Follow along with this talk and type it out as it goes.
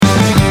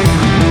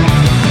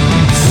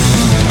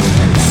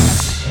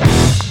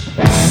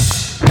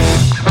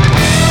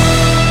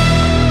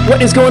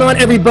What is going on,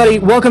 everybody?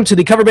 Welcome to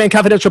the Cover Band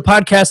Confidential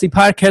Podcast, the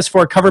podcast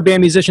for cover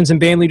band musicians and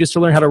band leaders to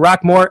learn how to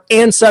rock more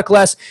and suck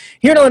less.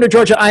 Here in Atlanta,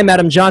 Georgia, I'm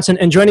Adam Johnson,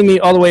 and joining me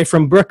all the way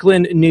from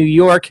Brooklyn, New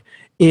York,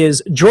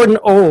 is Jordan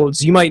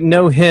Olds. You might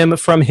know him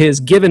from his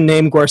given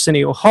name,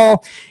 Guarsenio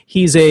Hall.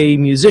 He's a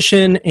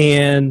musician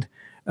and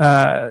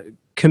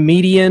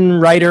comedian,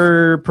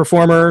 writer,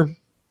 performer,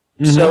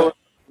 so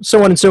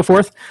on and so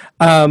forth,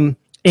 and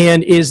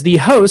is the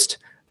host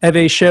of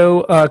a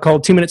show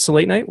called 2 Minutes to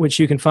Late Night, which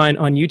you can find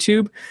on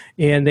YouTube,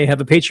 and they have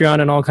a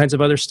Patreon and all kinds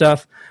of other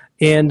stuff.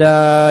 And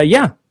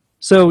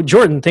so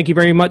Jordan, thank you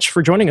very much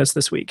for joining us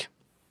this week.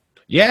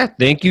 Yeah,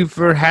 thank you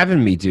for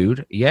having me,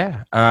 dude.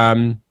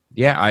 I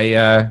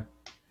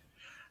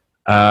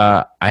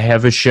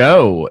have a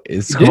show.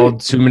 It's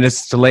called 2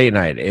 Minutes to Late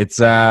Night. It's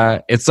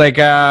like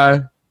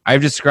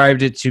I've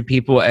described it to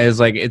people as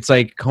like it's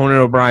like Conan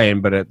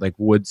O'Brien, but at like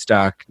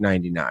Woodstock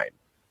 '99.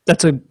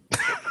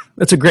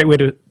 That's a great way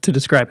to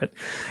describe it.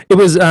 It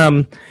was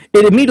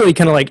it immediately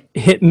kind of like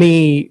hit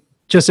me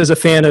just as a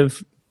fan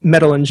of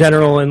metal in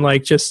general, and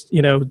like just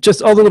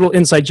all the little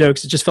inside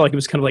jokes. It just felt like it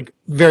was kind of like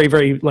very,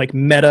 very like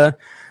meta,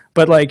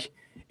 but like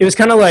it was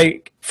kind of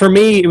like, for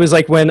me, it was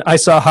like when I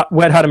saw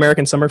Wet Hot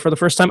American Summer for the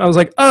first time, I was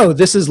like, oh,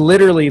 this is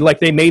literally like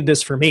they made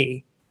this for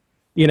me.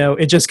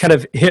 It just kind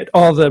of hit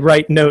all the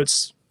right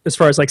notes as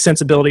far as like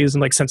sensibilities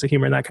and like sense of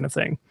humor and that kind of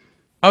thing.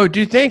 Oh,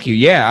 dude, thank you.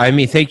 Yeah, I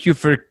mean, thank you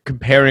for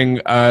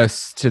comparing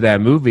us to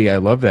that movie. I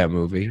love that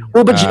movie.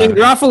 Well, but Janeane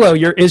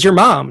Garofalo is your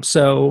mom,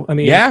 so I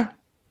mean, yeah.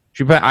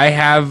 I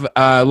have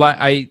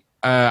I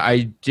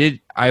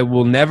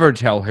will never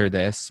tell her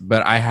this,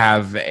 but I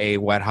have a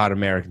Wet Hot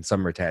American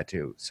Summer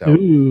tattoo. So,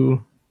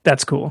 ooh,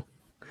 that's cool.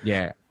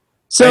 Yeah.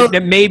 So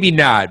maybe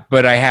not,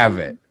 but I have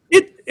it.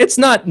 It's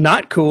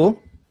not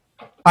cool.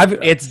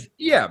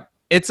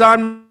 It's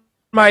on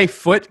my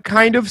foot,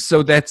 kind of.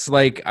 So that's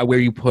like where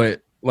you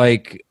put.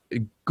 Like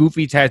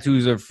goofy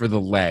tattoos are for the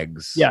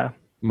legs. Yeah.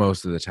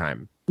 Most of the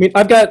time. I mean,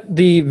 I've got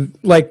the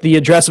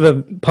address of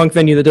a punk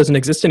venue that doesn't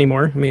exist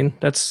anymore. I mean,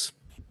 that's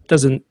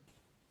cool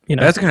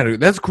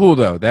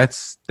though.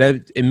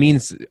 It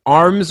means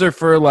arms are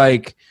for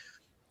like,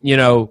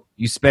 you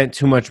spent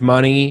too much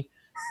money,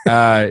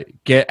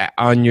 get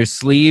on your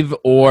sleeve,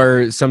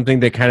 or something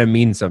that kind of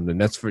means something.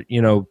 That's for,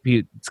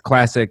 it's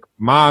classic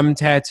mom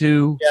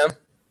tattoo.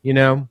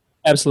 Yeah.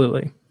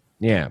 Absolutely.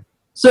 Yeah.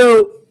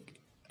 So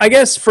I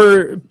guess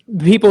for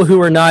people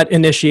who are not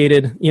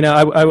initiated,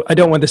 I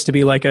don't want this to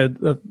be like a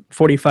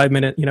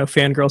 45-minute,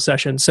 fangirl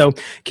session. So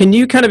can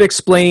you kind of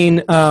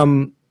explain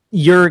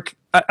your,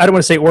 I don't want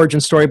to say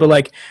origin story, but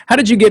like, how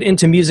did you get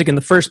into music in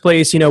the first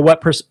place?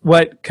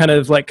 What kind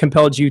of like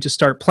compelled you to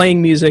start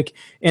playing music,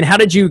 and how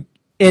did you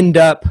end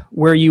up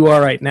where you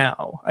are right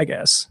now, I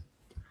guess?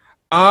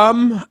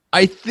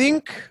 I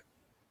think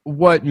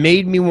what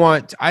made me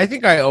I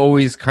think I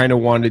always kind of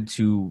wanted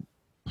to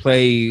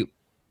play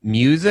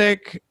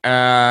music.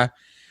 I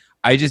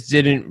just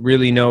didn't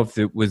really know if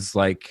it was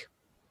like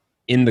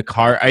in the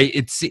car.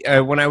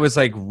 When I was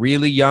like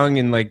really young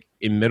and like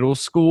in middle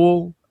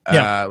school,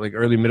 like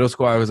early middle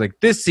school, I was like,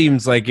 this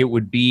seems like it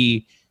would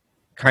be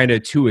kind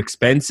of too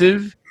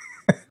expensive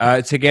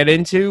to get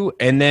into.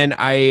 And then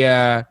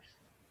I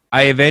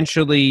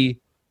eventually,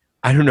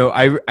 I don't know.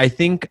 I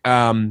think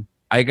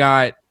I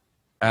got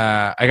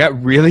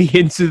really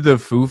into the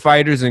Foo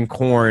Fighters and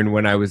Korn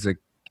when I was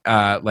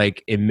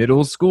like in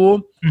middle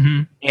school.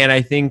 Mm-hmm. And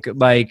I think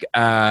like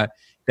that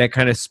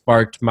kind of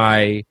sparked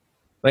my,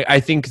 like, I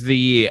think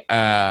the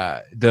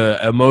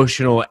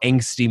emotional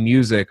angsty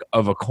music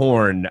of a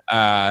Korn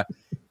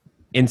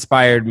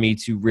inspired me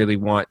to really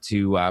want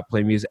to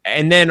play music.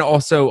 And then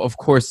also, of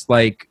course,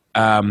 like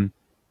I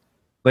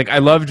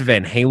loved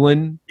Van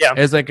Halen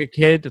as like a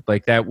kid.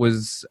 Like that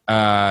was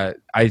I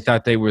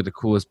thought they were the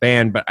coolest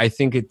band, but I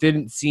think it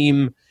didn't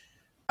seem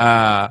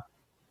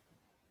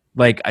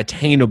like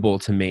attainable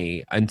to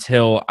me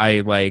until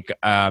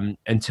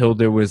until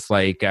there was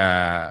like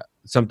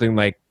something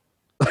like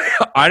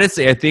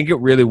honestly, I think it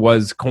really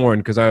was Korn,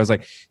 because I was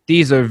like,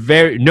 these are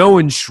no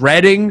one's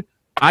shredding,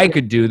 I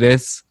could do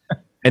this.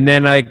 And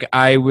then like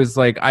I was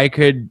like, I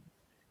could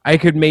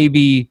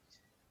maybe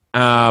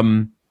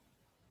I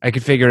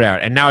could figure it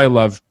out, and now I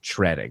love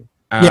shredding.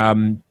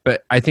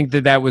 But I think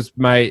that was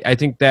I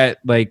think that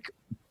like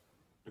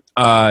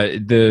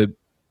the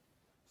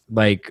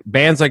like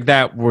bands like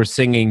that were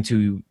singing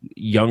to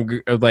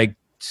younger, like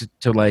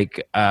to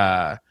like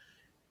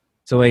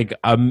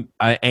an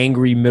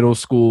angry middle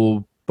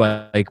school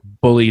like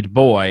bullied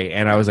boy,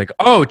 and I was like,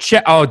 oh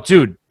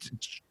dude,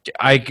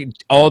 I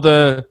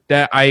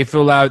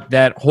fill out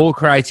that whole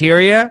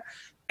criteria,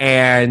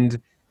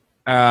 and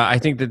I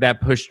think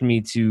that pushed me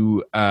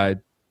to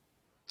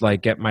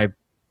like get my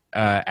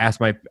ask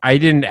my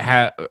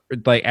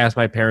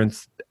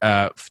parents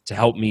to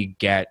help me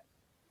get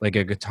like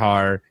a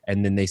guitar,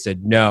 and then they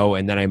said no,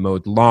 and then I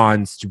mowed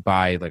lawns to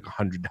buy like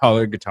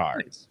 $100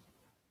 guitar.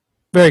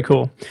 Very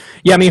cool.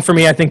 Yeah, I mean, for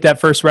me, I think that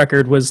first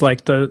record was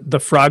like the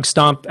Frog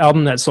Stomp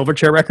album, that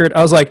Silverchair record.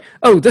 I was like,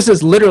 oh, this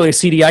is literally a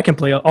CD I can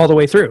play all the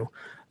way through.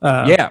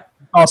 Yeah.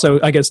 Also,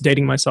 I guess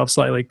dating myself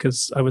slightly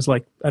because I was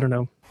like, I don't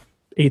know,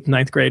 eighth,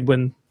 ninth grade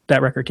when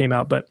that record came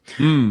out. But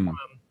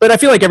I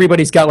feel like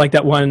everybody's got like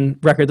that one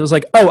record that was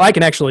like, oh, I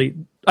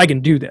can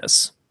do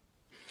this.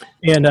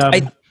 And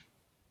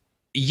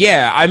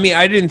yeah, I mean,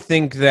 I didn't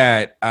think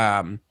that,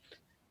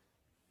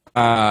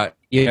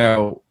 you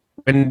know,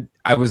 when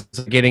I was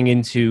getting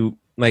into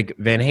like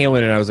Van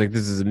Halen and I was like,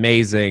 this is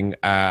amazing.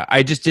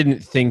 I just didn't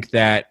think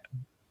that,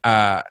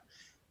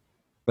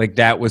 like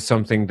that was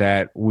something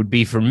that would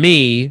be for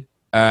me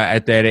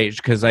at that age,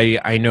 because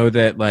I know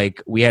that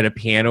like we had a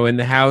piano in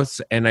the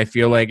house, and I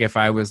feel like if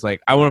I was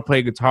like, I want to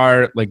play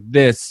guitar like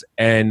this,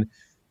 and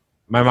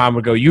my mom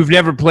would go, you've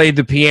never played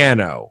the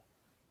piano,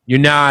 you're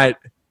not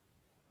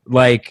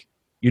like,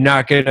 you're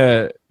not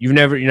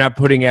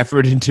putting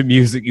effort into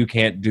music, you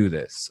can't do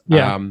this.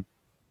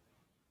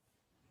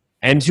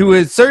 And to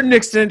a certain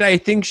extent, I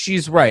think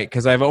she's right,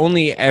 because I've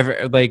only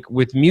ever, like,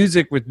 with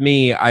music with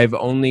me, I've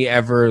only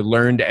ever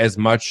learned as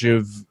much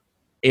of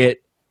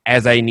it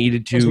as I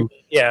needed to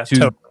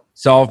totally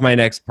solve my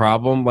next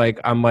problem. Like,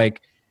 I'm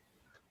like,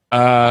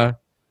 I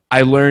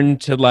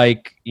learned to,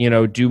 like, you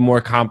know, do more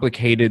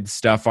complicated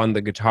stuff on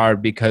the guitar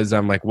because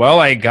I'm like, well,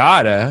 I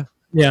gotta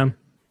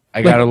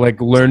like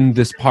learn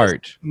this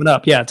part. Coming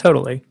up, yeah,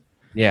 totally.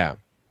 Yeah,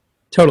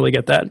 Totally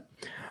get that.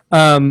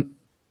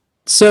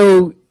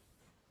 So,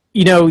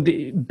 you know,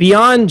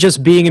 beyond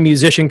just being a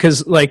musician,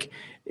 because like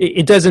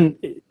it doesn't,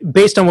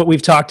 based on what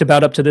we've talked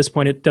about up to this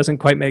point, it doesn't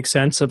quite make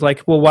sense of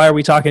like, well, why are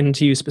we talking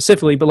to you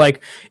specifically? But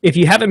like, if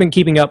you haven't been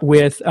keeping up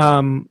with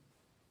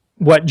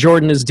what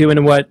Jordan is doing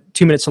and what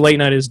 2 Minutes to Late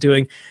Night is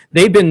doing,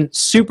 they've been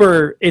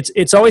super,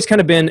 it's always kind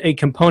of been a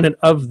component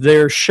of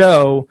their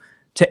show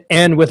to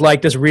end with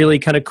like this really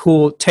kind of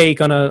cool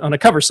take on a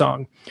cover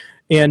song.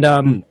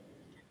 And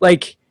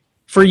like,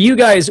 for you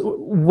guys,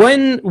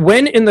 when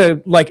in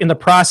the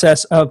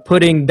process of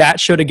putting that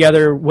show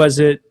together, was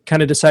it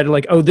kind of decided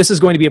like, oh, this is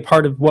going to be a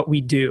part of what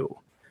we do?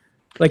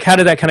 Like, how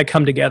did that kind of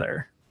come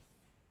together?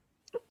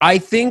 I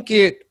think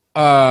it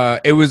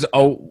was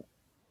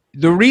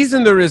the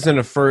reason there isn't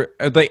a first,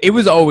 like, it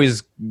was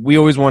always, we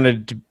always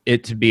wanted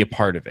it to be a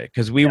part of it,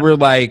 because we were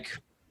like,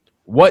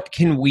 what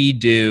can we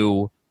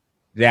do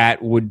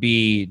that would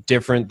be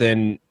different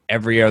than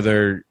every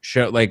other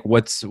show? Like,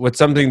 what's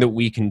something that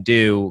we can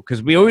do,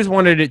 because we always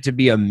wanted it to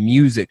be a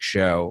music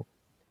show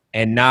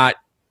and not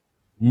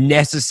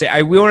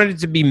necessarily, we wanted it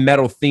to be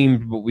metal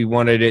themed, but we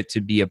wanted it to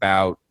be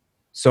about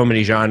so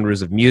many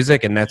genres of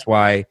music. And that's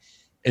why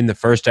in the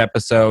first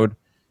episode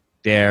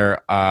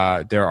there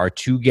are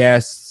two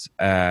guests,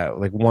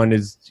 like one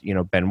is, you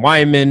know, Ben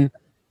Wyman,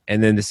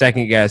 and then the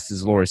second guest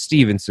is Laura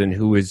Stevenson,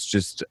 who is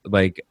just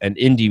like an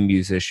indie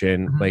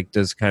musician, like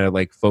does kind of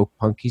like folk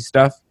punky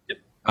stuff.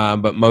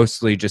 But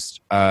mostly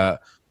just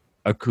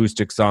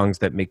acoustic songs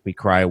that make me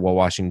cry while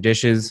washing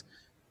dishes.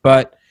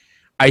 But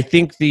I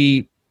think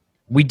we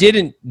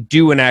didn't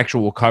do an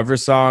actual cover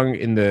song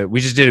we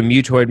just did a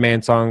Mutoid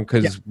Man song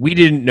because we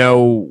didn't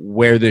know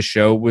where the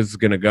show was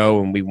going to go,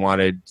 and we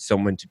wanted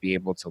someone to be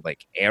able to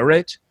like air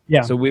it.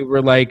 Yeah. So we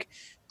were like,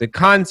 the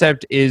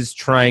concept is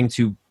trying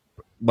to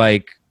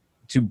like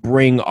to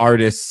bring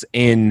artists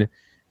in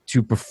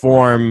to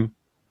perform,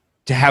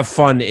 to have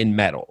fun in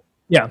metal.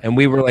 Yeah. And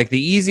we were like,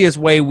 the easiest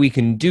way we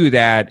can do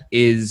that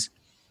is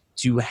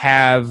to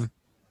have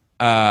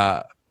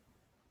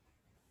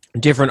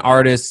different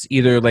artists,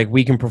 either like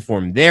we can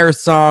perform their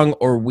song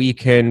or we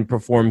can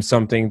perform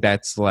something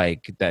that's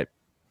like that,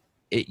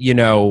 you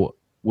know,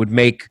 would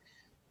make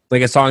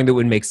like a song that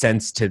would make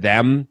sense to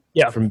them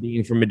from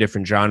being from a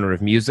different genre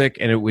of music.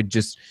 And it would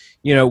just,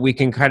 you know, we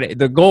can kind of,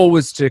 the goal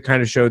was to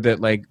kind of show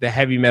that like the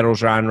heavy metal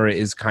genre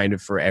is kind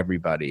of for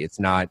everybody. It's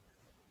not,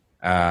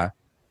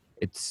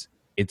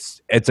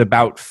 it's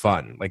about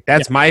fun. Like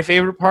that's my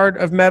favorite part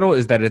of metal,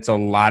 is that it's a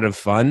lot of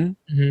fun.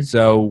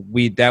 So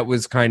that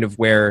was kind of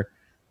where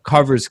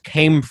covers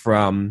came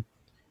from.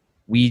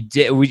 We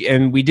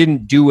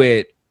didn't do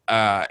it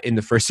in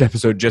the first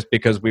episode just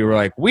because we were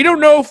like, we don't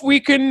know if we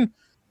can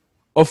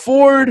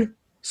afford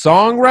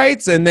song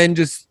rights, and then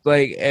just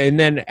like, and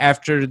then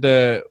after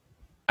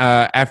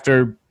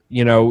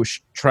you know,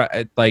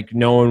 like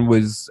no one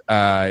was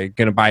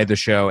gonna buy the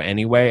show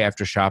anyway,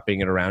 after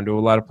shopping it around to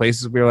a lot of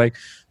places, we were like,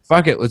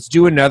 fuck it, let's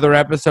do another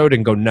episode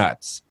and go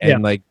nuts.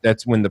 And like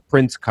that's when the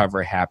Prince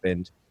cover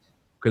happened,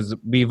 because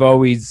we've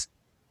always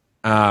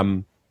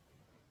the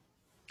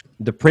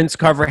Prince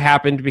cover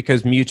happened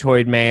because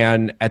Mutoid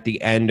Man, at the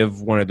end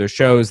of one of their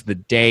shows, the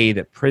day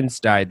that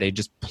Prince died, they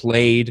just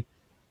played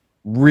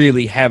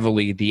really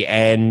heavily the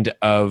end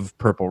of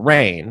Purple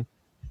Rain.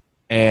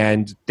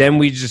 And then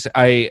we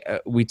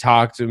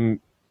talked to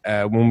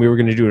when we were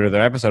going to do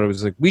another episode, it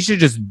was like, we should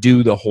just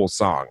do the whole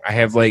song. I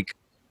have like,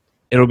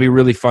 it'll be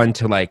really fun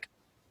to like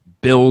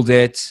build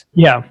it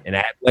and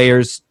add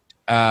layers.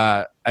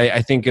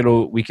 I think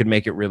we could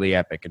make it really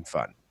epic and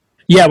fun.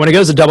 Yeah, when it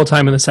goes to double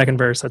time in the second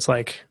verse, that's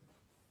like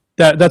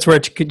that's where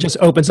it just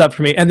opens up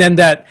for me. And then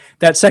that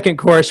second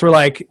chorus where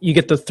like you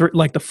get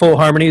the full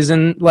harmonies,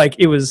 and like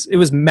it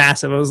was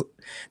massive.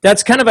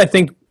 That's kind of, I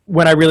think,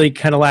 when I really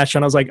kind of latched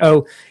on. I was like,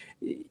 oh,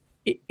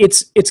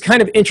 it's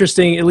kind of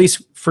interesting, at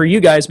least for you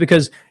guys,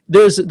 because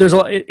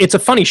it's a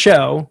funny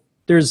show.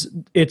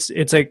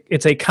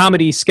 It's a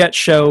comedy sketch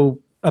show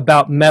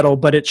about metal,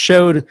 but it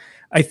showed,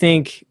 I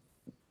think,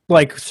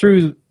 like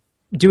through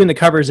doing the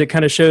covers, it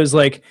kind of shows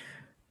like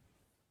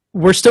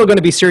we're still going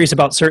to be serious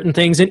about certain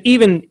things, and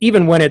even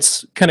when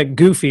it's kind of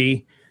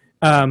goofy,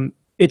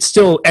 it's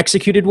still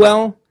executed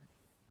well.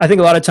 I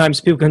think a lot of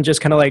times people can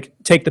just kind of like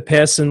take the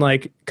piss and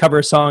like cover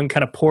a song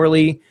kind of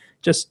poorly,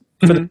 just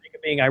for the sake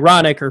of being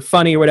ironic or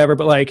funny or whatever.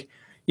 But like,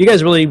 you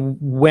guys really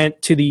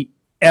went to the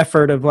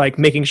effort of like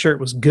making sure it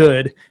was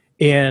good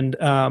and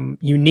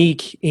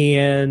unique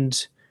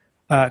and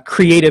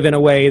creative in a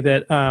way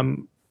that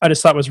I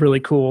just thought was really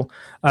cool.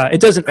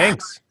 It doesn't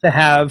Thanks. to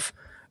have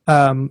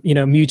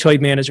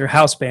Mutoid Man as your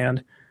house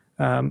band.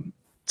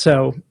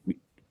 So,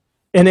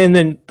 and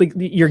then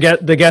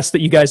the guests that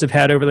you guys have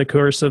had over the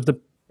course of the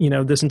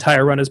this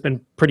entire run has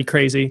been pretty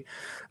crazy.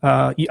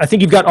 I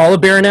think you've got all of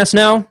Baroness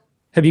now.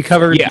 Have you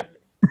covered? Yeah,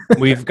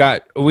 we've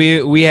got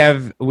we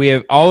have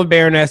all of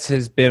Baroness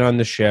has been on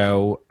the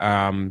show.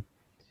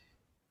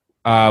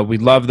 We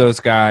love those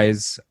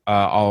guys,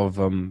 all of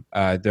them.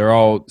 They're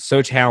all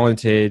so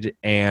talented,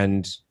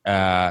 and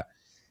they're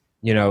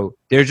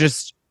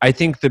just. I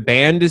think the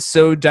band is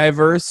so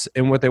diverse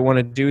in what they want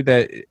to do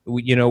that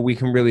we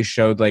can really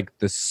show like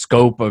the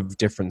scope of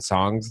different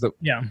songs that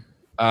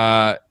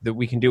that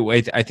we can do.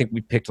 I think we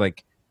picked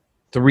like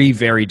 3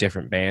 very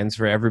different bands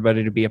for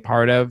everybody to be a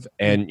part of,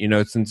 and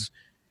since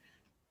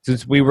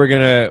we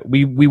were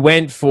we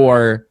went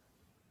for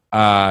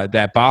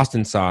that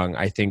Boston song,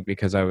 I think,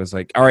 because I was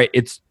like, all right,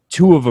 it's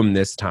 2 of them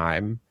this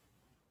time.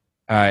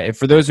 If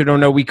for those who don't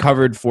know, we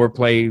covered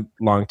Foreplay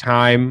Long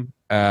Time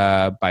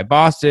by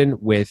Boston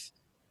with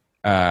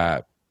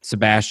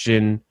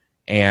Sebastian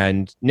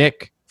and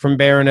Nick from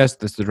Baroness.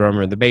 That's the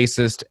drummer and the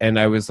bassist. And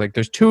I was like,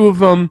 there's 2 of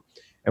them,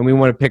 and we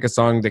want to pick a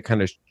song that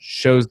kind of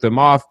shows them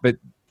off. But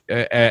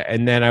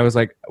and then I was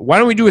like, why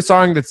don't we do a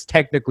song that's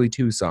technically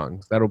 2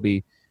 songs? That'll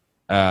be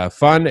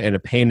fun and a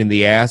pain in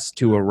the ass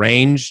to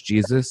arrange.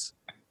 Jesus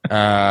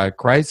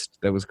Christ,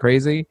 that was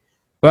crazy.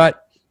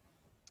 But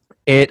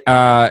it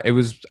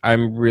was.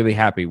 I'm really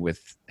happy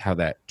with how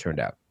that turned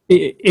out.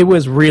 It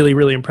was really,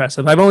 really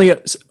impressive. I've only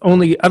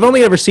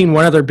ever seen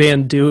one other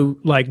band do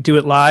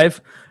it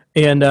live,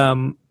 and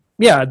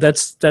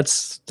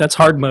that's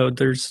hard mode.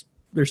 There's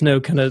no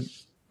kind of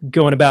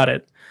going about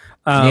it.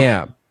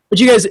 But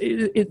you guys,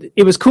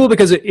 it was cool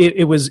because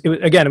it was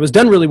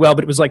done really well,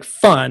 but it was like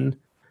fun.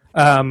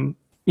 Having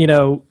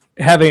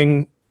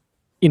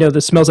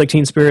the Smells Like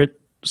Teen Spirit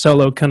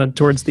solo kind of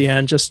towards the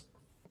end. Just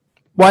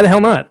why the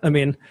hell not? I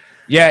mean,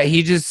 yeah,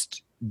 he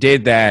just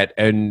did that,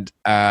 and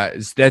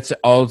that's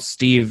all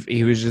Steve.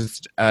 He was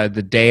just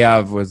the day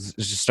of was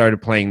just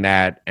started playing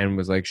that and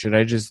was like, should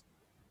I just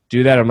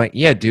do that? I'm like,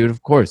 yeah, dude,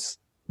 of course.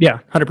 Yeah,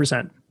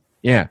 100%.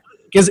 Yeah,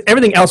 because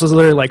everything else was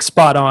literally like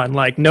spot on,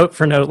 like note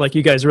for note, like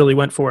you guys really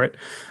went for it.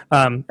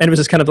 And it was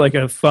just kind of like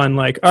a fun,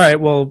 like, all right,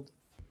 well,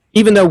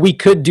 even though we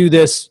could do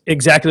this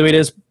exactly the way it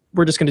is,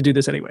 we're just going to do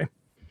this anyway.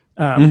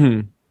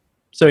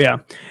 So yeah,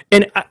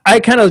 and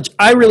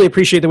I really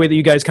appreciate the way that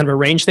you guys kind of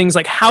arrange things.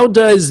 Like, how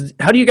do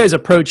you guys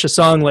approach a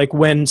song like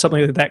when something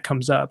like that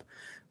comes up,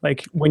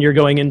 like when you're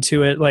going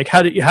into it? Like,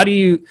 how do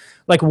you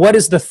like, what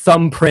is the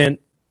thumbprint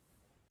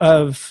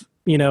of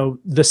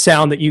the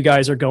sound that you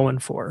guys are going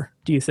for?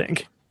 Do you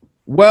think?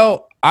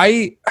 Well,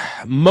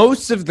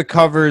 most of the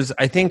covers,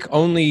 I think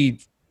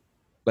only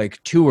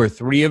like 2 or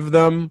 3 of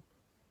them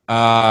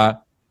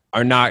are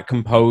not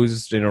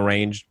composed and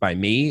arranged by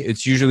me.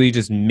 It's usually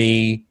just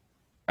me.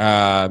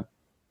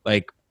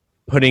 Like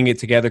putting it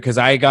together, because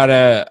I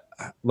gotta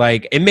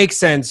it makes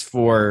sense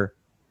for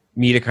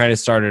me to kind of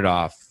start it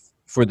off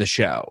for the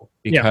show,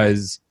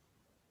 because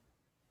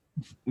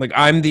like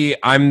I'm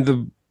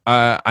in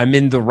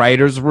the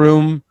writer's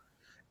room,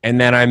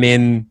 and then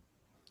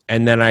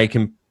I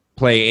can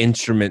play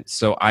instruments,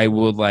 so I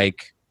will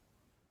like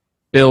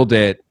build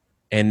it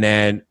and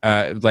then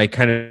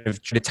kind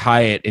of try to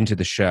tie it into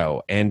the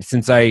show. And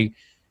since I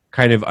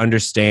kind of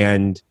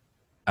understand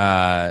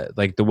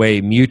like the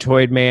way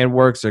Mutoid Man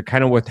works, or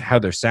kind of how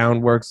their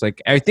sound works, like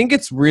I think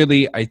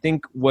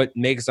what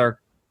makes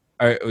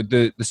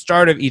the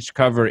start of each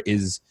cover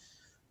is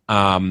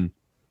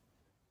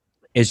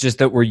just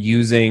that we're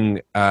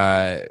using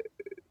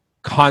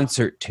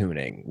concert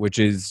tuning, which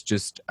is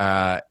just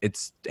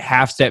it's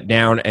half step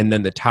down, and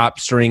then the top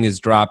string is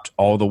dropped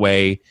all the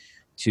way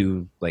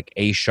to like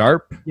A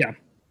sharp. Yeah.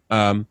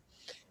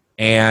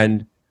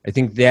 And I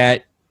think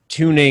that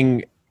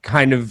tuning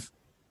kind of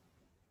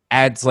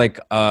adds like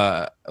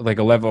a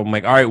level. I'm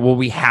like, all right, well,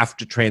 we have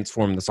to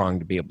transform the song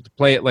to be able to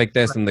play it like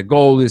this, and the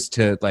goal is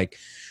to like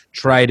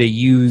try to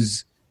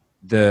use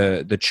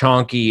the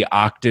chonky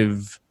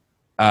octave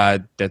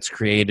that's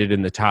created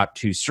in the top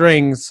 2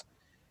 strings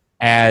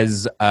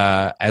as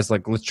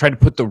like, let's try to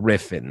put the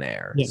riff in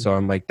there. Yeah. So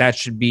I'm like, that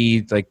should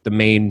be like the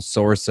main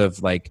source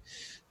of like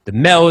the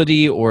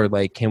melody, or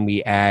like, can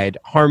we add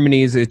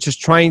harmonies? It's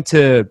just trying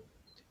to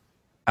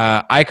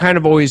I kind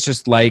of always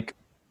just like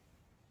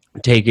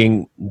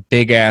taking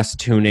big ass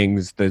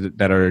tunings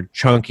that are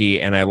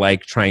chunky, and I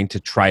like trying to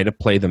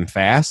play them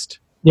fast.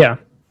 Yeah.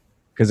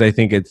 Because I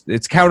think it's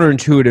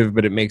counterintuitive,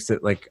 but it makes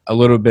it like a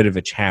little bit of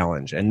a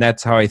challenge, and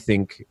that's how I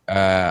think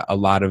a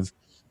lot of.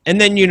 And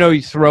then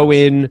you throw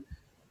in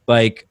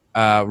like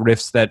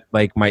riffs that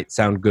like might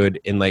sound good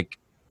in like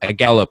a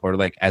gallop or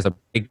like as a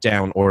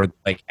breakdown or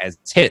like as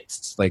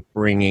hits, like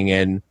bringing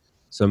in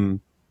some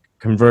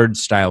converged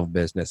style of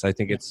business. I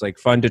think it's like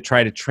fun to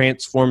try to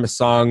transform a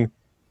song,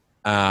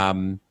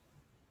 and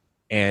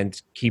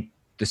keep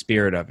the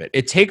spirit of it.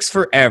 It takes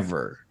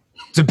forever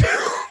to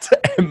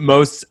build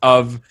most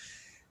of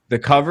the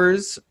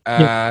covers,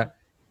 and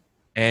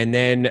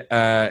then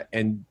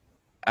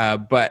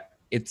but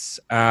it's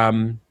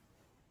then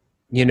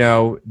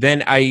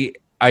I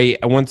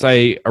once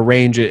I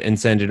arrange it and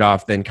send it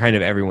off, then kind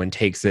of everyone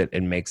takes it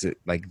and makes it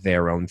like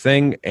their own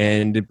thing,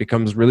 and it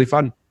becomes really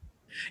fun.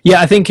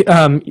 Yeah, I think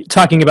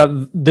talking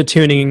about the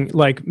tuning,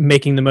 like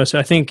making the most,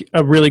 I think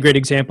a really great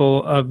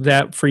example of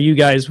that for you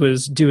guys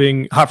was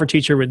doing Hot for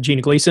Teacher with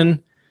Gina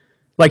Gleason,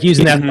 like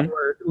using that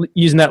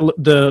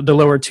the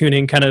lower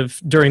tuning kind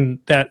of during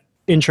that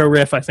intro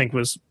riff. I think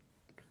was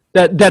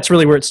that's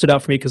really where it stood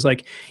out for me, because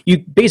like you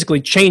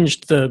basically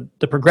changed the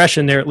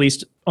progression there, at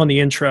least on the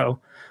intro,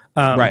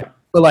 Right.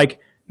 but like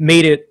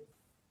made it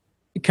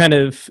kind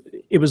of,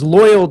 it was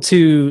loyal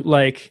to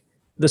like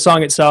the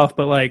song itself,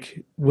 but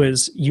like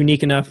was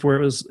unique enough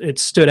where it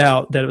stood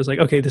out, that it was like,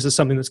 okay, this is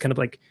something that's kind of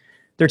like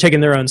they're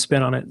taking their own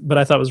spin on it. But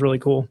I thought it was really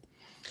cool.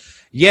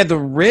 Yeah, the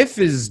riff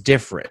is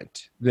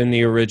different than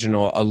the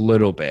original a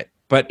little bit,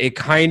 but it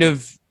kind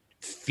of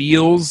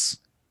feels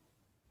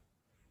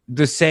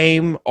the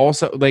same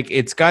also. Like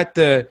it's got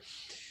I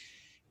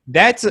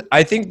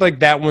think like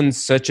that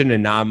one's such an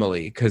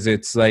anomaly, because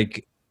it's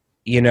like,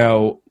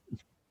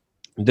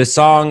 the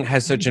song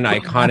has such an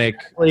iconic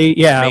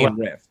main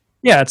riff.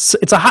 Yeah,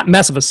 it's a hot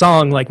mess of a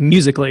song, like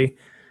musically,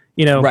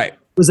 Right.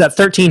 Was that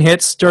 13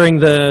 hits during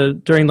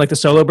like the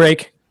solo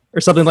break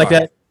or something like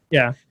that?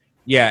 Yeah.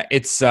 Yeah,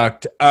 it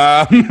sucked.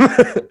 I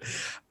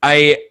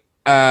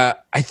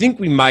think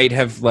we might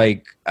have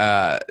like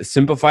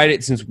simplified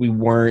it, since we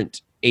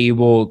weren't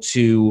able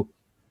to.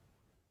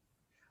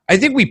 I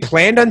think we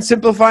planned on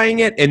simplifying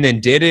it and then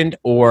didn't,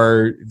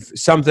 or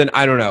something.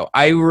 I don't know.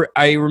 I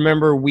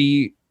remember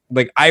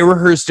I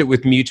rehearsed it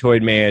with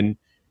Mutoid Man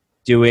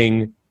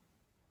doing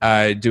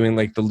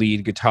like the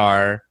lead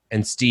guitar,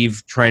 and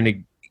Steve trying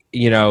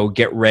to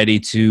get ready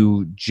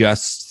to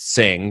just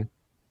sing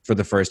for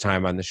the first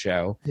time on the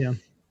show. Yeah.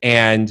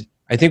 And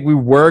I think we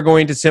were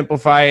going to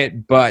simplify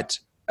it, but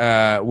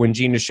when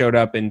Gina showed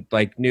up and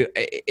like knew,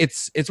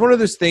 it's one of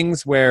those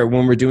things where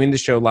when we're doing the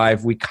show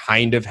live, we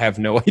kind of have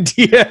no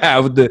idea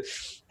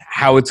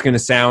how it's going to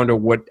sound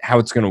or how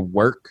it's going to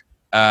work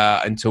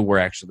until we're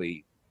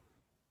actually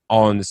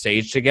all on the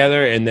stage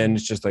together. And then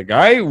it's just like,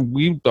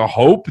 we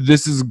hope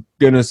this is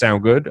going to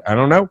sound good. I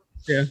don't know.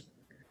 Yeah.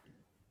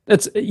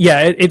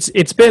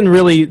 It's been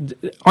really,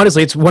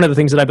 honestly, it's one of the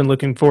things that I've been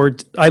looking forward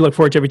to. I look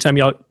forward to every time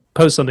y'all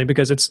post something,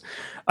 because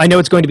I know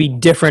it's going to be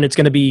different. But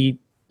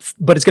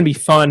it's going to be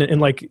fun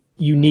and like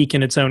unique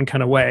in its own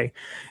kind of way.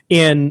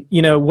 And,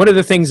 one of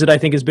the things that I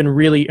think has been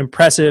really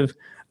impressive,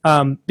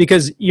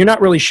 because you're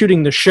not really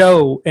shooting the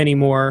show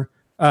anymore,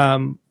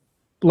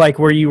 like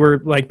where you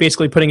were like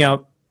basically putting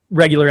out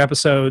regular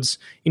episodes.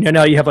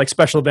 Now you have like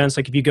special events,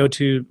 like if you go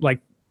to like,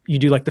 you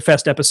do like the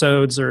fest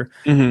episodes or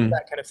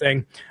that kind of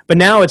thing. But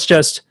now it's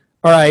just,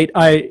 all right,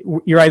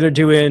 you're either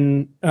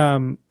doing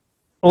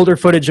older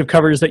footage of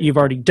covers that you've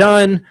already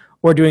done,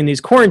 or doing these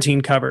quarantine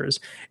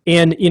covers.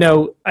 And,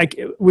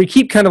 we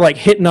keep kind of like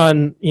hitting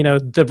on,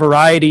 the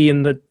variety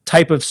and the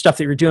type of stuff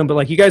that you're doing, but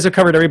like you guys have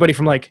covered everybody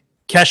from like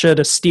Kesha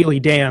to Steely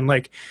Dan,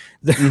 like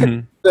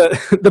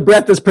the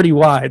breadth is pretty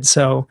wide.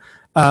 So,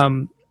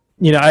 is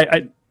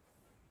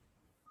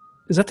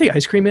that the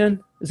Ice Cream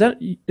Man? Is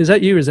that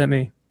you or is that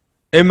me?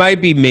 It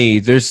might be me.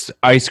 There's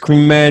Ice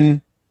Cream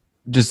Men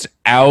just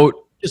out.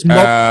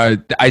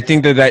 I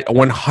think that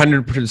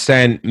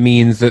 100%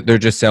 means that they're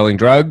just selling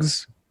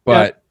drugs,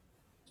 but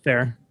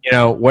fair.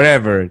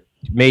 Whatever.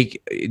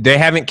 They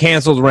haven't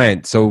canceled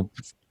Rent, so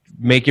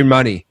make your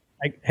money.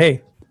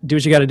 Hey, do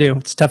what you got to do.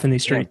 It's tough in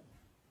these streets.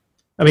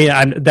 I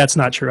mean, that's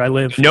not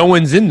true. No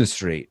one's in the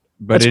street,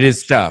 but it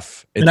is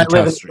tough. It's I live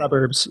in the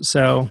suburbs,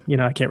 so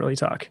I can't really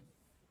talk.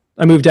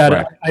 I moved out.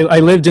 Right. I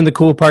lived in the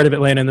cool part of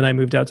Atlanta, and then I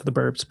moved out to the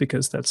burbs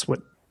because that's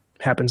what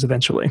happens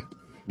eventually.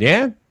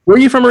 Yeah. Where are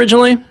you from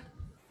originally?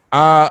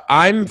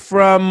 I'm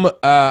from.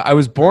 I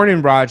was born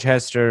in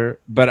Rochester,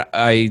 but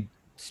I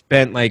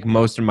spent like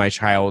most of my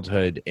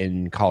childhood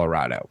in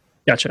Colorado.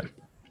 Gotcha.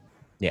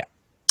 Yeah.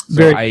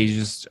 So I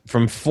just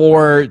from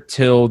 4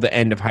 till the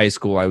end of high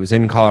school, I was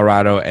in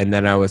Colorado, and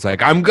then I was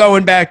like, I'm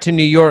going back to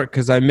New York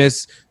because I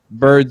miss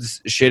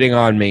birds shitting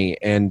on me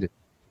and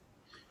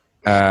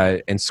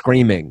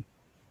screaming.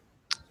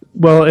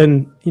 Well,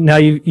 and now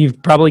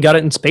you've probably got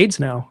it in spades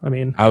now. I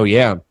mean, oh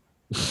yeah,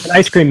 an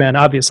Ice Cream Man,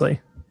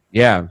 obviously.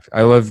 Yeah,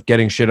 I love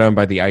getting shit on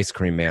by the Ice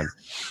Cream Man.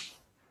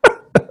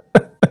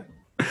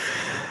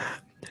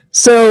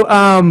 So,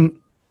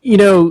 you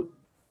know,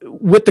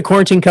 with the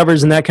quarantine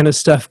covers and that kind of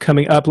stuff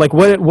coming up, like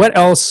what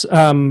else?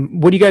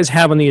 What do you guys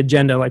have on the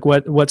agenda? Like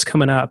what's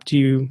coming up?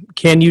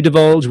 Can you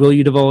divulge? Will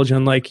you divulge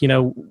on like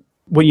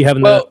what you have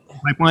in the Well,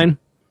 pipeline?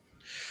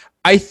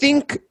 I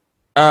think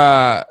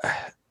the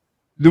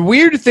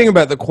weird thing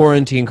about the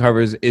quarantine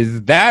covers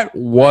is that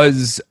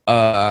was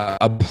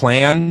a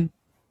plan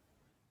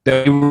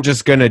that we were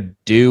just gonna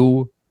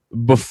do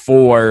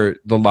before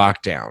the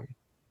lockdown.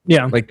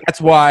 Yeah, Like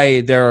that's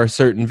why there are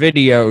certain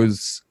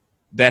videos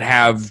that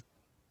have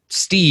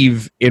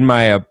Steve in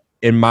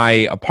my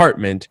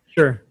apartment,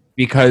 sure.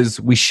 because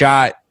we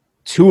shot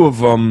two of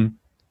them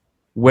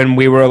when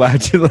we were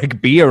allowed to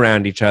like be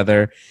around each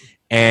other,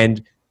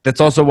 and that's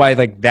also why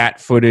like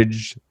that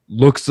footage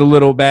looks a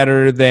little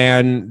better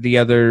than the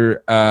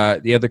other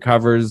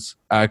covers,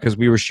 because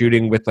we were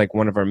shooting with like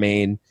one of our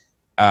main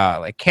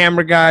like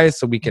camera guys,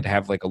 so we could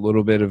have like a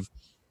little bit of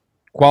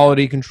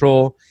quality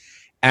control.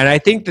 And I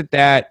think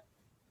that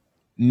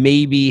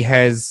maybe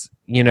has,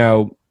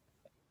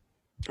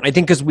 I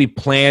think because we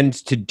planned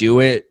to do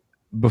it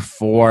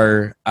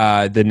before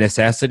the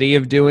necessity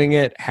of doing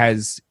it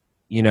has,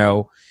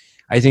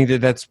 I think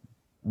that's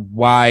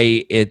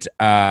why it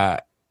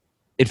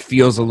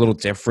feels a little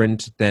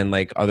different than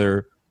like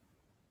other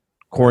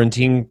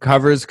quarantine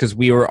covers, because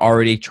we were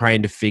already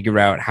trying to figure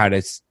out how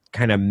to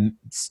kind of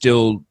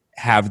still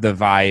have the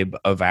vibe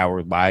of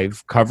our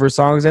live cover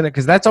songs in it,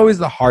 because that's always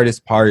the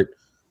hardest part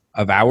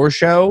of our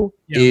show.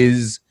 Yeah.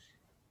 is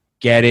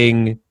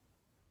getting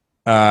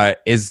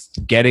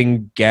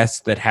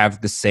guests that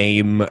have the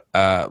same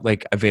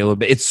like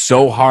available. It's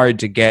so hard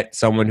to get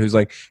someone who's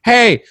like,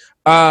 hey,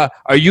 are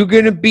you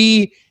gonna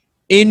be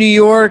in New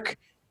York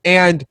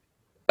and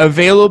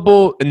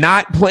available,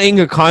 not playing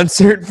a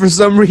concert for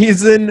some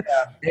reason?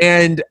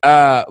 And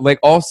like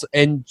also,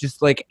 and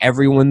just like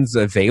everyone's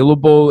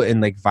available, and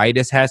like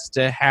Vitus has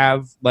to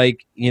have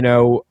like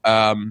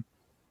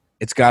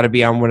it's got to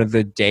be on one of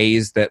the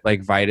days that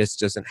like Vitus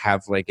doesn't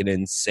have like an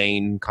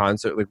insane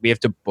concert. Like we have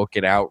to book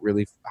it out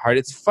really hard.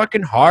 It's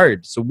fucking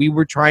hard. So we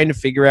were trying to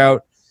figure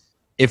out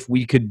if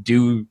we could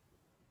do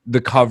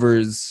the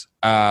covers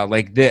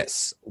like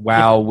this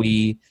while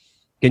we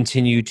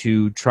continue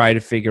to try to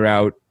figure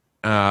out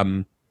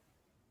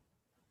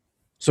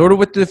sort of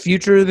what the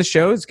future of the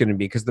show is going to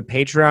be, because the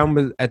Patreon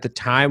was at the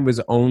time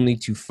was only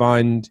to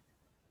fund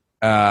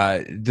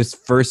this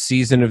first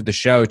season of the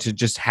show, to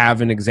just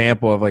have an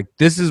example of like,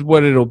 this is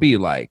what it'll be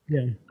like.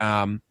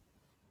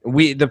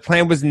 The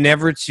plan was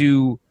never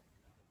to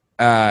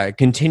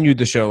continue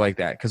the show like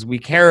that, because we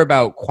care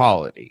about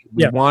quality.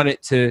 We want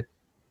it to,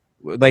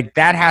 like,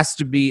 that has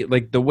to be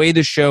like the way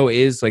the show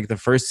is. Like the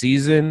first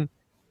season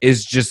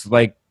is just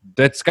like,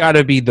 that's got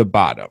to be the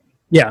bottom.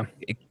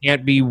 It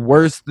can't be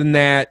worse than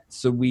that.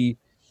 So we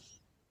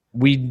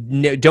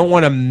don't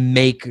want to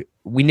make,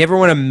 we never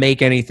want to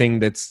make anything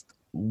that's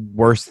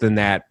worse than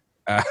that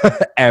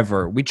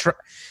ever. We try.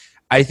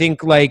 I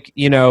think like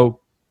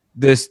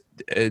this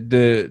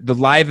the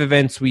live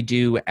events we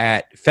do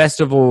at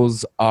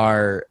festivals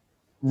are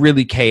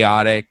really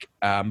chaotic,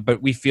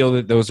 but we feel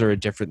that those are a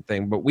different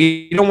thing. But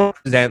we don't want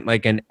to present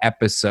like an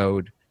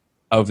episode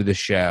of the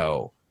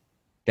show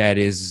that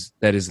is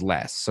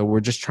less. So we're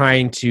just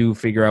trying to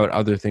figure out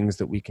other things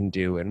that we can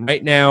do. And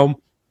right now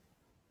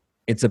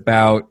it's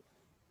about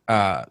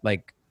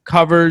like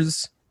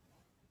covers,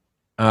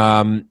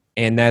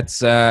 and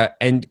that's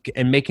and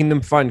making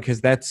them fun, because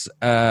that's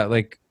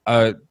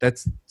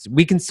that's,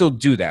 we can still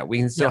do that. We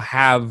can still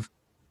have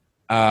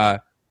a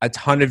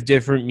ton of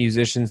different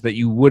musicians that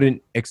you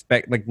wouldn't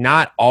expect. Like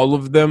not all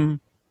of them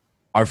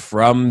are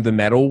from the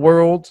metal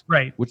world,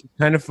 right? Which is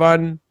kind of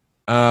fun.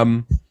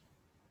 Yeah,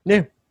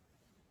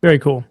 very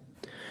cool.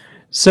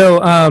 So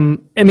I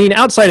mean,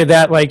 outside of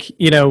that, like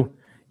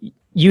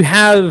you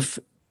have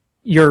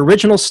your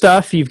original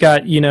stuff. You've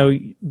got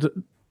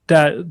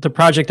the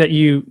project that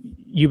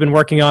you've been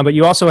working on, but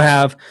you also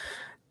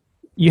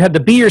you had the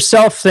Be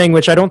Yourself thing,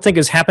 which I don't think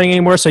is happening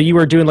anymore. So you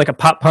were doing like a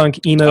pop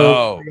punk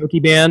emo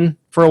karaoke band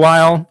for a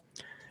while.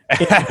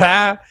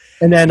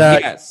 And then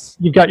yes,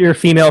 you've got your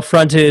female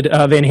fronted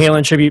Van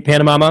Halen tribute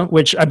Panamama,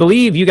 which I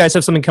believe you guys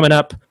have something coming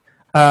up.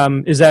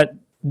 Is that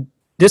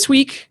this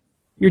week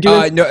you're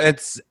doing? No,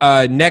 it's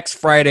next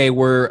Friday.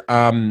 We're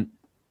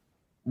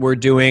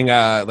doing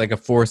like a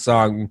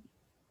 4-song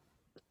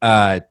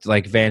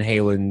like Van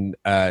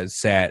Halen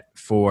set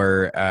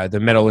for the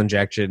Metal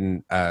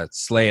Injection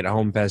Slay at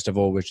Home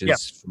Festival, which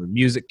is for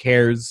Music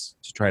Cares,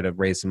 to try to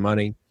raise some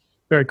money.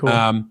 Very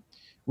cool.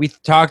 We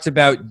talked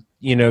about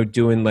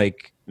doing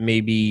like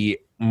maybe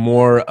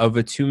more of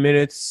a 2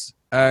 minutes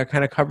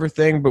kind of cover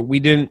thing, but we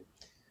didn't.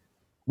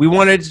 We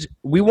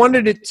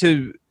wanted it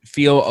to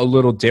feel a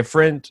little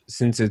different,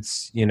 since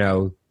it's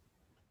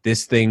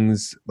this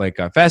thing's like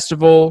a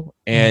festival,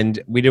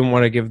 and we didn't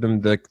want to give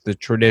them the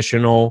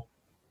traditional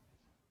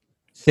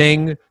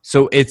thing.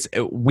 So it's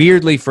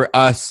weirdly for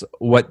us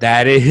what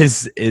that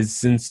is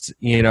since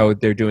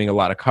they're doing a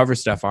lot of cover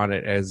stuff on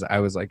it, as I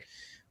was like,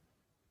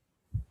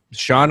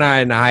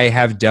 Shauna and I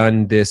have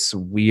done this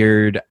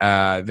weird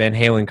Van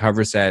Halen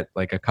cover set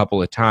like a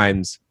couple of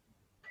times,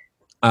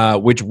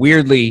 which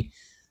weirdly,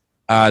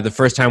 the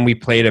first time we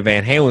played a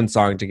Van Halen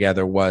song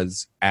together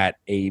was at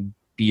a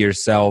Be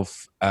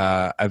Yourself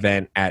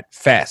event at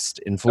Fest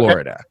in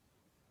Florida.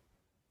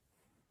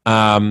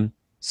 Okay.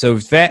 So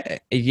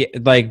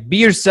like Be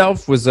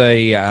Yourself was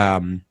a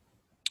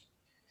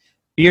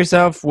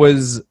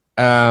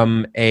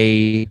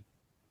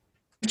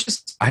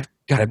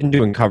I've been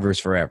doing covers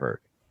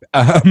forever.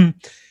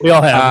 We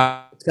all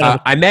have.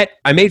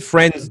 I made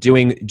friends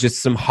doing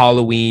just some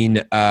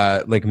Halloween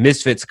like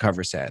Misfits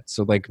cover sets.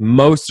 So like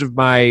most of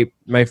my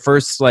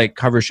first like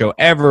cover show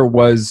ever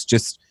was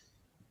just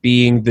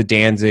being the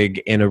Danzig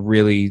in a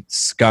really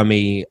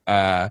scummy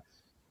like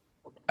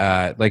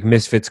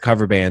Misfits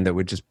cover band that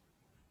would just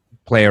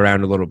play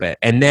around a little bit.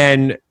 And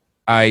then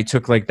I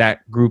took like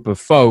that group of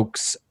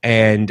folks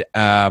and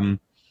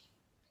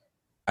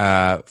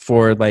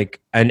for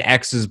like an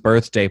ex's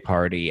birthday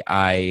party,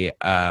 I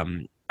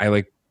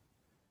like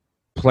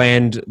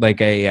planned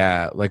like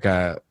a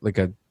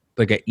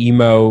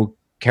emo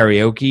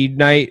karaoke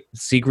night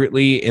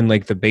secretly in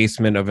like the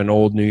basement of an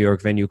old New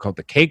York venue called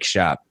the Cake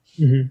Shop.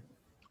 Mm-hmm.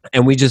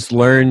 And we just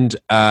learned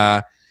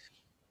like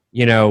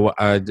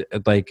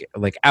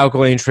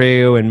Alkaline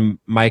Trio and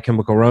My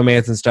Chemical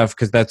Romance and stuff,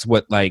 because that's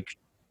what like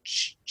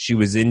she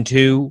was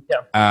into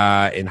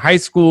in high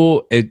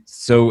school.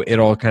 So it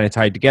all kind of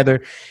tied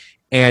together,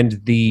 and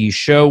the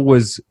show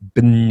was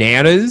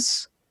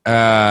bananas.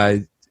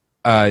 There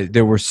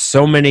were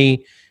so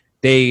many.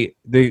 The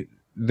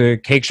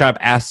Cake Shop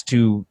asked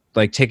to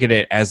like ticket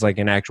it as like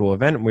an actual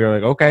event, and we were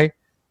like, okay,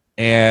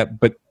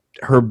 but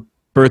her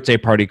birthday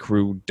party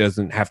crew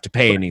doesn't have to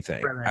pay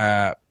anything.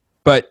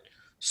 But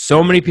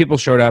so many people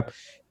showed up.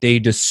 They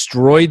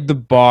destroyed the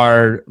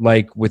bar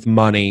like with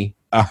money.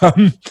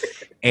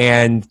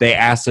 And they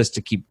asked us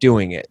to keep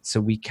doing it.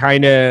 So we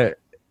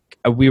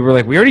were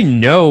like, we already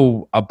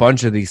know a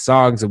bunch of these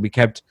songs, and we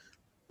kept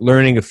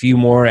learning a few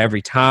more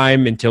every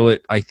time until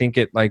I think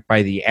like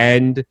by the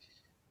end,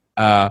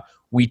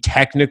 we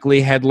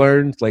technically had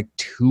learned like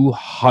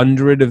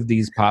 200 of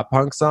these pop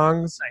punk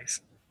songs.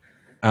 Nice.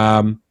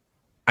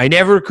 I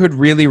never could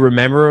really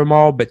remember them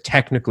all, but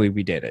technically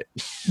we did it.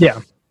 Yeah.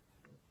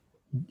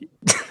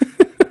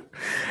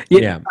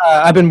 Yeah,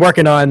 I've been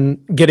working on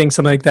getting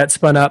something like that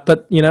spun up,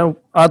 but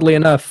oddly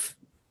enough,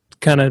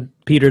 kind of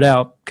petered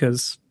out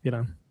because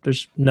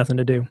there's nothing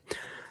to do.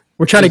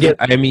 We're trying to get.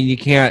 I mean, you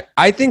can't.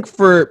 I think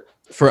for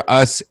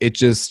us, it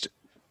just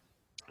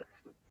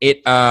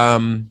I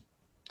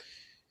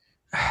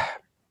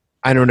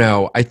don't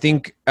know. I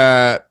think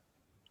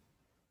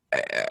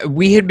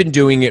we had been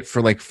doing it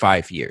for like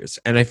 5 years,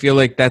 and I feel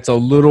like that's a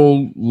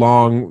little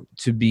long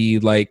to be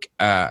like.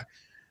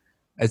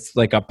 It's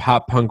like a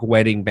pop punk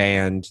wedding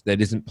band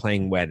that isn't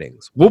playing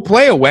weddings. We'll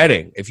play a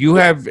wedding.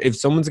 If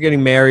someone's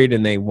getting married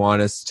and they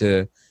want us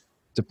to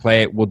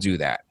play it, we'll do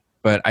that.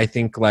 But I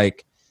think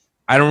like,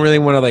 I don't really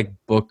want to like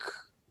book.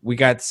 We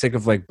got sick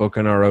of like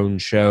booking our own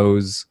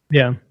shows.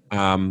 Yeah.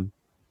 And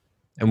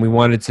we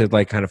wanted to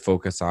like kind of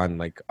focus on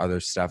like other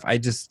stuff. I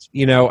just,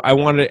 I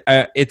wanted,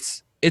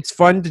 it's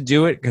fun to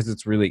do it because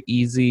it's really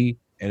easy.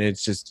 And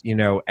it's just,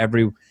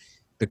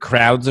 the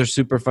crowds are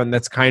super fun.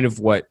 That's kind of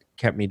what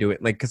kept me doing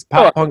it. Like, because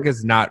pop punk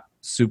is not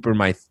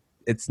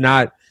it's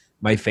not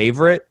my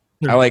favorite.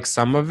 I like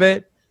some of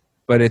it,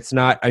 but it's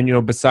not,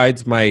 and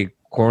besides my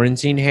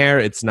quarantine hair,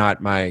 it's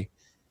not my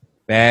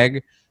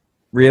bag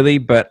really.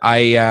 But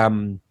I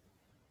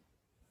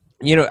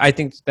I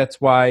think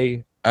that's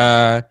why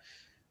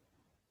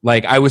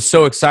like I was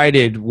so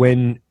excited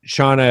when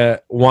Shauna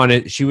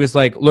she was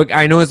like, look,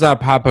 I know it's not a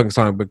pop punk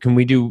song, but can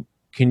we do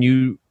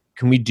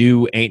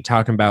Ain't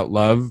Talking About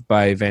Love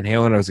by Van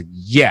Halen? I was like,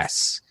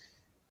 yes.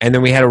 And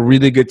then we had a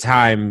really good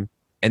time.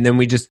 And then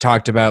we just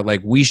talked about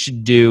like, we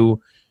should do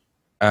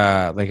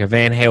like a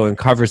Van Halen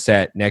cover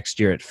set next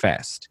year at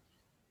Fest.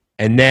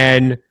 And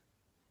then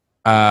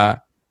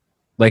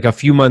like a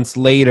few months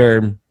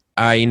later,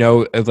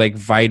 like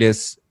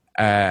Vitus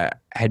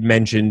had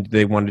mentioned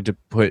they wanted to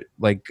put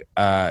like,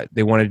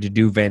 they wanted to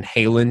do Van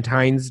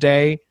Halentine's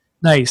Day.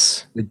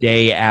 Nice. The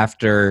day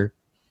after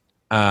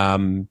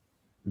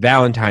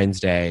Valentine's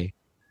Day.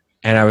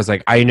 And I was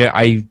like,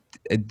 I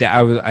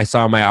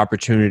saw my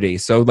opportunity.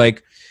 So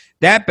like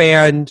that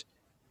band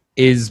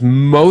is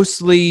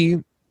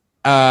mostly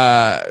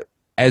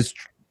as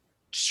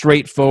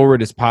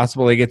straightforward as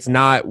possible. Like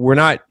we're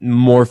not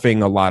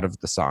morphing a lot of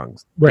the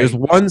songs. Right. There's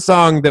one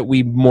song that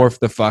we morph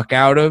the fuck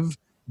out of,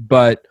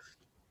 but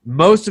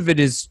most of it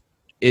is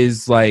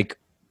like,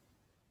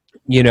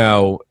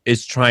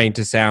 is trying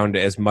to sound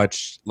as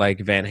much like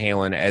Van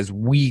Halen as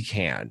we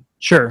can.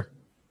 Sure.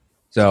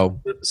 So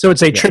it's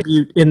a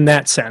tribute in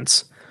that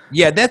sense.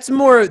 Yeah, that's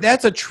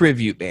a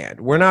tribute band.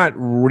 We're not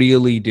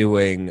really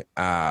doing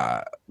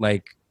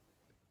like,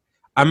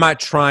 I'm not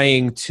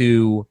trying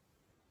to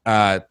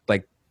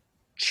like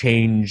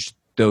change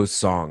those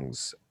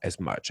songs as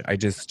much. I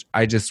just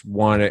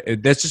want to,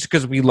 that's just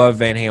because we love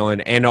Van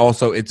Halen, and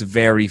also it's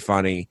very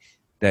funny,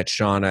 that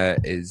Shauna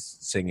is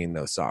singing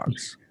those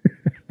songs.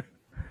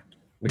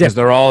 Because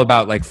they're all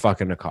about like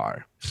fucking a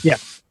car. Yeah.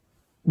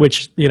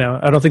 Which,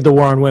 I don't think the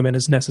war on women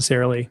is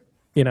necessarily,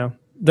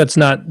 that's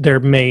not their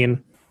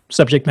main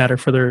subject matter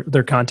for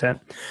their content.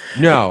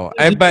 No,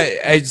 but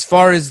as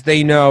far as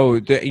they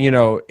know,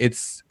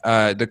 it's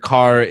the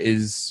car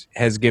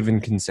has given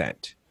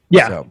consent.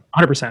 Yeah, so,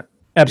 100%.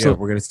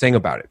 Absolutely. We're gonna sing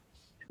about it.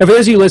 And for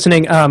those of you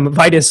listening,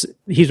 Vitus,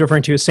 he's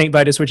referring to as St.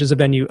 Vitus, which is a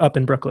venue up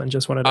in Brooklyn.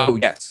 Just wanted to. Oh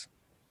yes.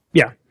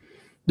 Yeah.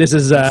 This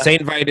is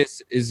St.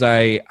 Vitus is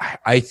I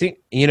think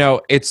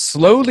it's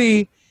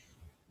slowly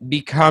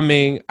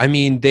becoming. I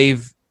mean, their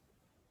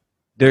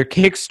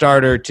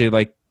Kickstarter to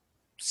like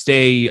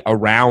stay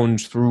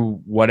around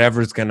through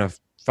whatever's gonna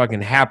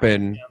fucking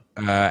happen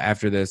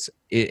after this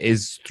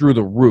is through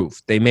the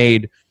roof. They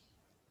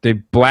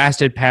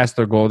blasted past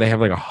their goal. They have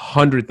like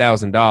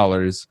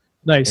 $100,000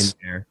 nice in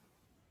there.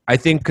 I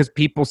think because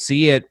people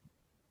see it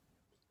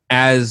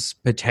as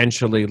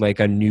potentially like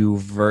a new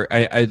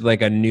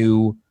like a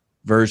new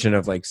version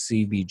of like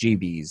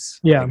CBGBs.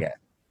 Yeah.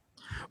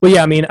 Well,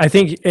 yeah. I mean, I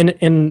think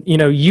and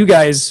you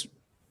guys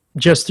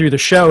just through the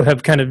show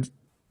have kind of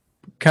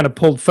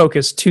pulled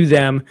focus to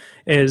them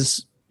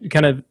as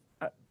kind of.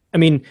 I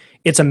mean,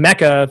 it's a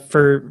mecca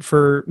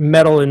for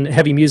metal and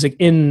heavy music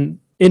in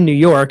New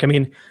York. I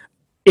mean,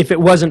 if it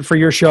wasn't for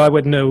your show, I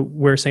wouldn't know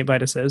where St.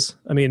 Vitus is.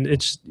 I mean,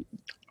 it's.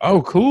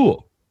 Oh,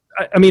 cool.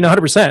 I mean,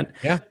 100%.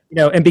 Yeah.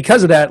 And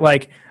because of that,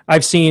 like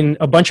I've seen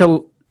a bunch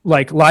of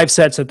like live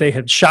sets that they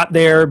had shot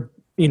there,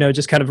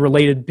 just kind of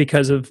related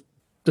because of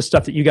the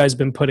stuff that you guys have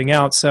been putting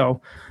out.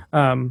 So,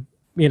 I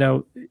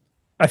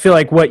feel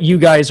like what you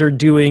guys are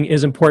doing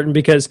is important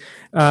because,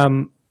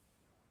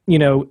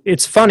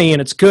 it's funny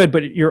and it's good,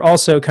 but you're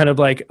also kind of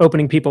like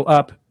opening people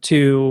up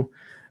to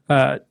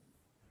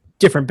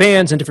different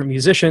bands and different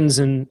musicians.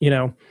 And,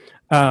 the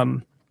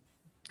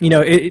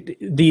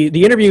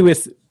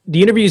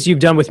interviews you've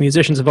done with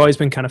musicians have always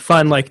been kind of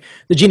fun. Like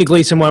the Gina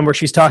Gleason one where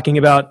she's talking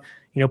about,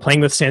 playing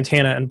with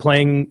Santana and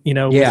playing,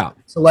 with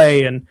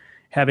Soleil and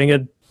having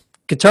a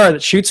guitar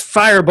that shoots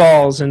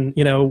fireballs and,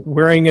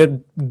 wearing a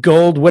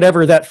gold,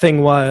 whatever that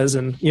thing was.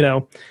 And,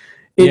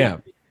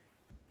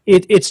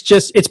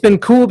 it's been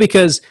cool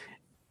because,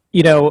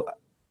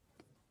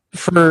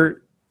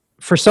 for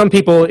some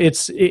people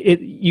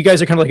you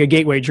guys are kind of like a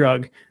gateway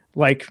drug,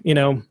 like,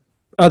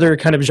 other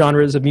kind of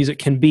genres of music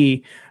can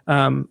be.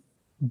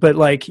 But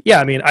like, yeah,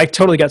 I mean, I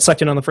totally got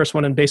sucked in on the first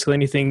one and basically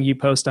anything you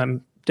post,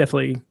 I'm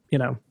definitely,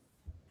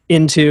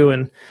 into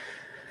and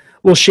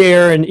we'll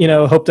share and,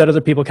 hope that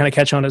other people kind of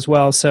catch on as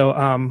well. So,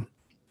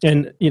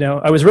 and,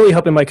 I was really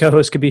hoping my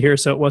co-host could be here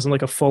so it wasn't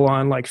like a full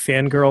on like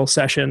fangirl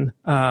session.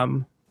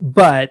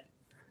 But,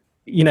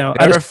 there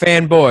are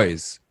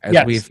fanboys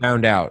as we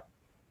found out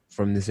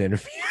from this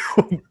interview,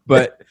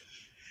 but,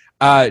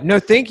 no,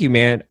 thank you,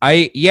 man.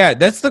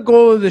 That's the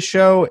goal of the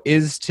show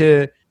is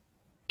to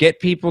get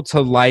people to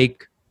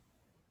like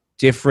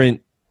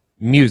different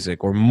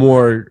music or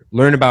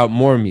learn about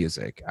more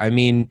music. I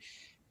mean,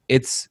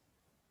 it's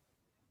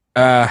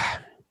hard.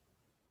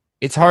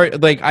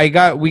 Like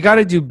we got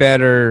to do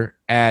better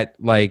at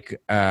like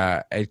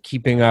at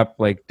keeping up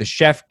like the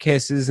chef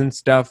kisses and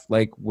stuff.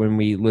 Like when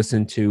we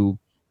listen to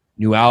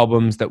new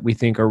albums that we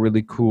think are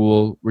really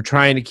cool, we're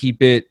trying to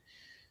keep it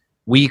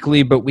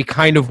weekly, but we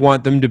kind of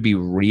want them to be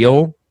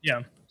real.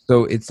 Yeah.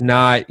 So it's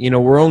not,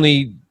 we're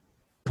only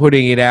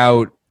putting it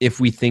out if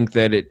we think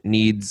that it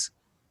needs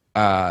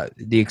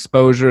the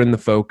exposure and the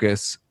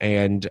focus,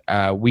 and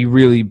we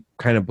really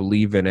kind of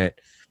believe in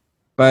it.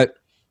 But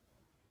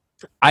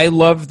I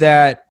love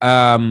that,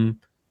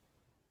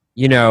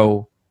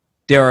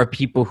 there are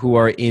people who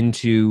are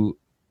into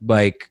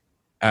like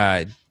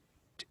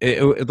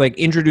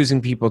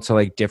introducing people to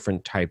like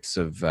different types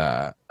of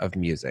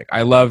music.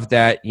 I love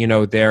that,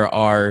 there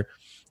are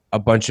a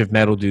bunch of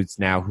metal dudes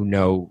now who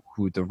know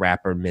who the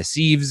rapper Miss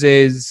Eves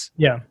is.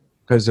 Yeah.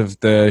 Because of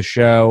the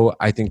show.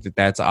 I think that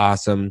that's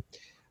awesome.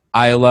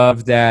 I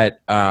love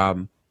that,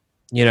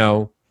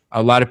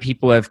 a lot of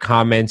people have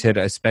commented,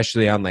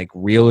 especially on like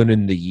Reelin'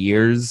 in the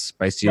Years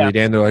by Steely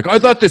Dan. They're like, I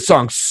thought this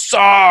song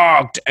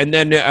sucked. And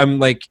then I'm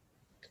like,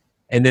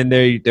 and then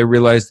they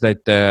realize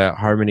that the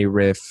harmony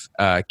riff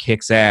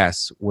kicks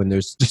ass when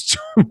there's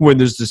when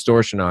there's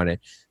distortion on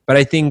it. But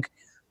I think,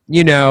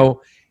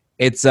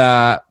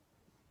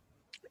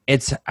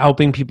 it's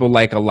helping people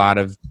like a lot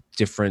of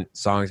different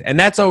songs, and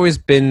that's always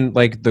been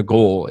like the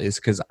goal, is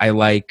because I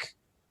like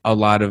a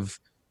lot of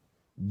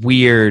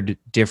weird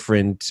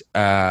different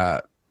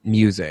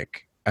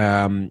music,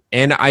 and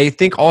I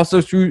think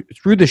also through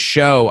the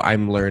show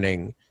I'm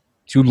learning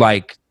to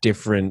like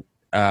different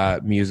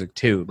music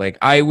too. Like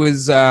I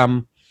was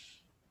I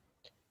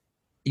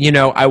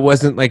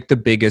wasn't like the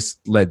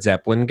biggest Led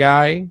Zeppelin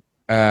guy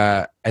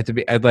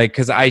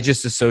because I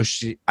just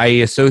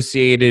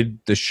associated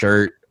the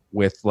shirt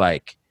with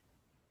like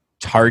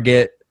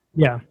Target.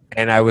 Yeah.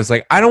 And I was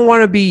like, I don't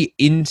want to be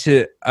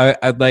into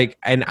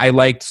and I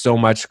liked so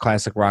much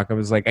classic rock. I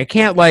was like, I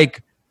can't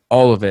like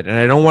all of it, and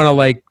I don't want to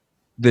like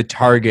the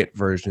Target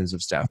versions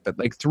of stuff. But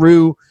like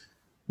through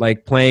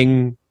like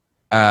playing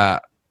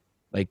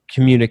like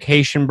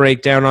Communication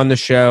Breakdown on the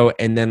show,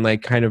 and then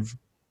like kind of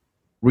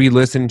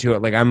re-listen to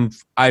it. Like I'm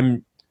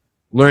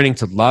learning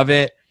to love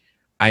it.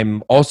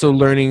 I'm also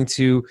learning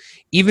to,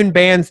 even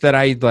bands that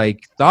I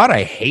like thought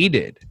I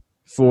hated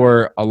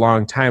for a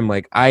long time,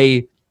 like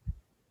I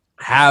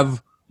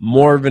have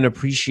more of an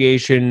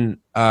appreciation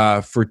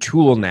for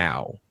Tool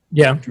now.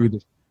 Yeah. Through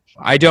the,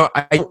 I don't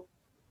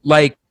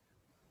like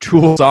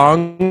Tool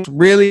songs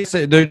really.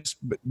 So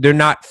they're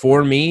not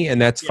for me,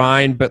 and that's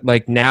fine. But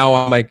like now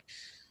I'm like,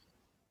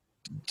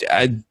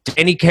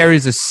 Danny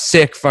Carey's a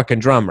sick fucking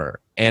drummer,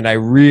 and I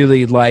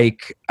really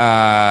like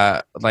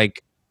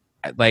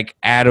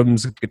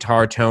Adam's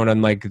guitar tone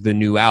on like the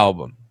new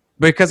album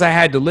because I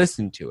had to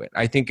listen to it.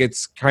 I think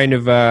it's kind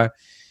of I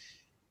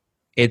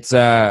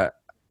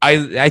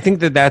think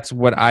that's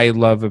what I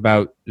love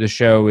about the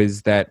show,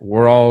 is that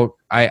we're all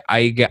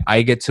I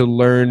get to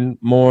learn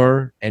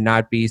more and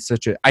not be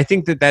such a. I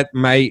think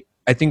I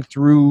think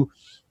through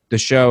the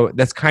show,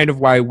 that's kind of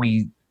why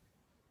we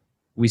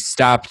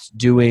stopped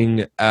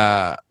doing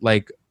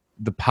like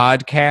the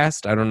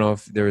podcast. I don't know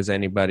if there was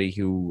anybody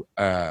who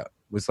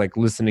was like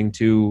listening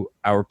to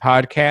our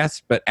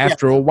podcast, but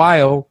after a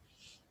while,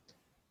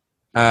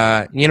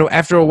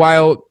 after a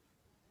while,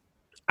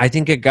 I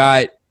think it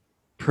got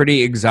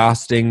pretty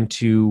exhausting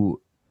to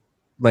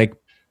like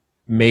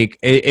make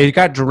it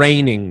got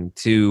draining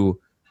to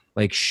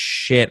like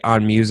shit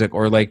on music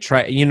or like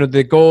try,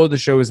 the goal of the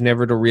show was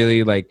never to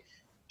really like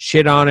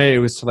shit on it. It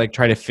was to like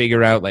try to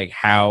figure out like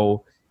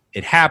how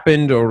it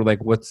happened or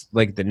like what's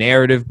like the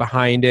narrative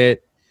behind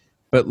it.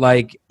 But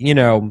like,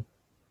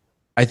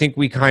 I think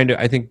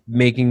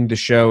making the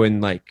show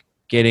and like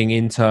getting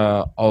into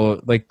all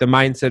like the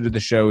mindset of the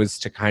show is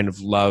to kind of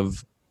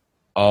love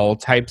all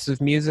types of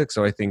music.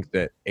 So I think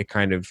that it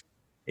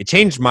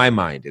changed my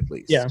mind, at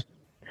least. Yeah.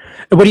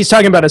 What he's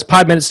talking about is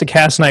Pod Minutes to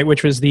Cast Night,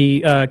 which was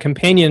the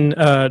companion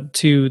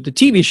to the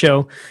TV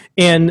show.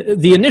 And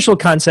the initial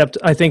concept,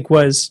 I think,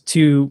 was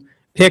to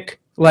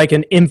pick like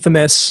an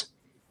infamous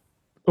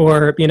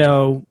or,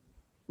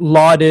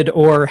 lauded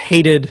or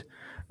hated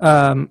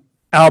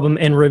album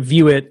and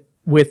review it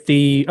with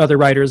the other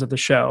writers of the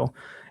show.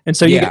 And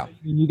so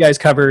you guys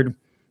covered,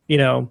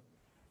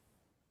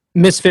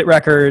 Misfit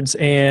Records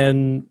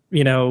and,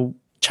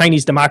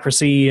 Chinese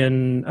Democracy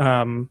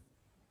and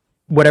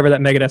whatever that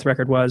Megadeth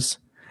record was.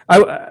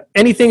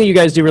 Anything that you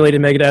guys do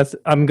related to Megadeth,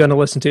 I'm going to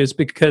listen to, is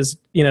because,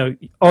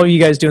 all you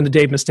guys doing the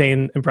Dave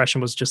Mustaine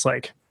impression was just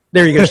like,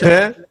 there you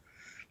go.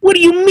 What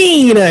do you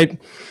mean?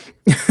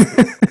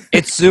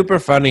 It's super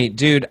funny,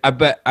 dude.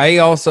 But I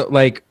also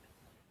like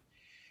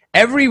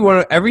every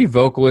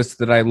vocalist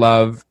that I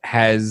love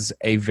has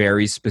a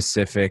very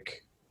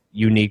specific,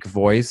 unique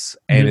voice,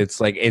 and it's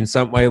like in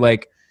some way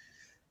like,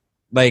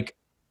 but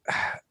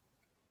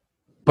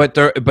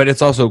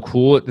it's also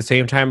cool at the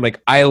same time.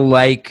 Like I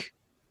like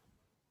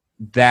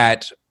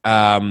that,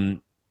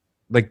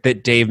 like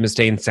that Dave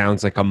Mustaine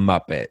sounds like a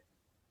Muppet.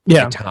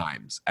 Yeah. At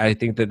times, I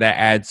think that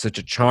adds such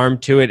a charm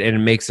to it, and it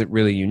makes it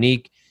really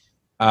unique.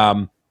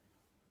 Like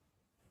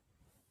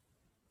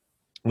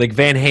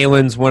Van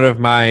Halen's one of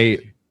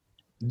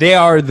they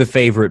are the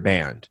favorite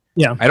band.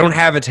 Yeah. I don't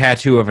have a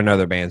tattoo of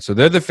another band, so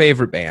they're the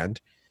favorite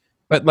band.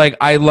 But like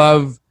I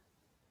love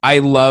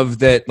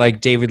that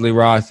like David Lee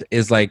Roth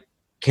is like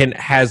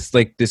has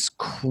like this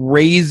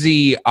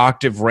crazy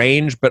octave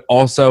range, but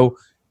also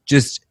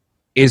just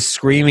is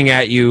screaming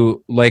at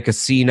you like a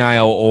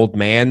senile old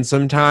man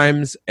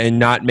sometimes and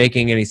not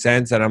making any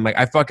sense. And I'm like,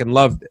 I fucking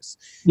love this.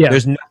 Yeah.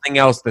 There's nothing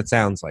else that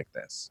sounds like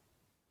this.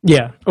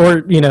 Yeah.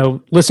 Or,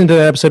 listen to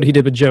the episode he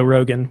did with Joe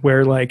Rogan,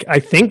 where like, I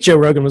think Joe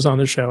Rogan was on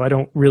the show. I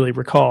don't really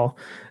recall.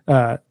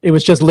 It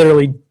was just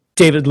literally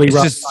David Lee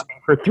Roth talking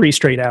for 3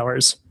 straight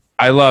hours.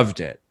 I loved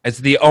it. It's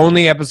the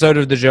only episode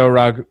of the Joe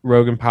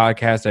Rogan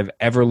podcast I've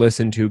ever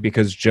listened to,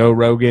 because Joe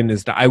Rogan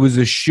I was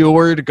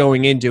assured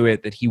going into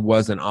it that he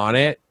wasn't on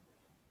it.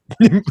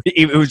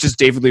 It was just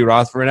David Lee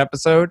Roth for an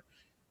episode.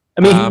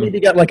 I mean, he maybe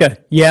got like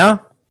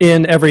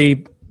in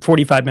every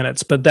 45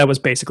 minutes, but that was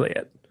basically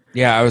it.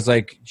 Yeah, I was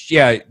like,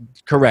 yeah,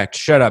 correct.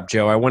 Shut up,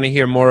 Joe. I want to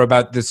hear more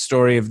about this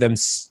story of them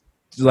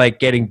like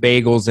getting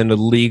bagels and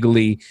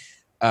illegally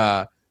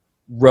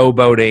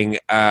rowboating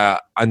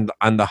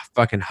on the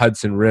fucking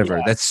Hudson River.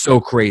 Yeah. That's so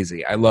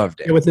crazy. I loved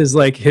it. Yeah, with his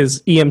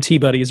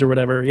EMT buddies or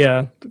whatever.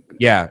 Yeah.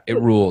 Yeah, it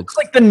ruled. It's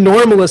like the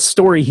normalest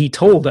story he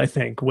told, I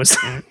think, was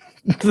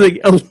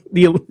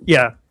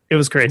it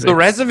was crazy. The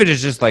rest of it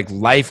is just like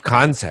life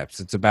concepts.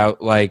 It's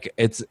about like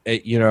it's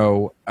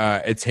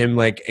him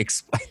like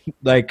explain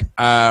like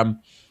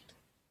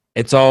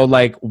it's all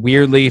like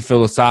weirdly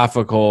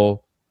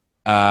philosophical,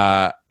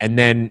 and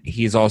then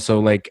he's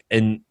also like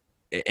and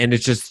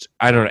it's just,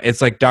 I don't know,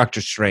 it's like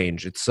Doctor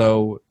Strange. It's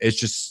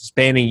just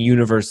spanning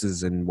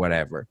universes and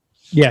whatever.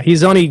 Yeah,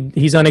 he's on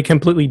a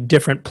completely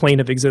different plane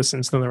of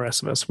existence than the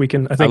rest of us.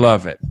 I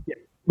love it. Yeah,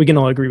 we can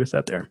all agree with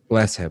that there.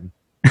 Bless him.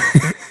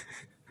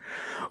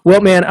 Well,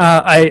 man,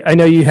 I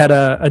know you had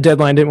a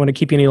deadline. Didn't want to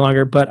keep you any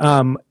longer, but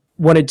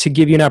wanted to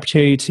give you an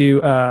opportunity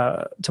to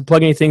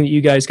plug anything that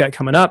you guys got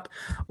coming up,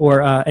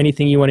 or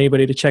anything you want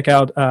anybody to check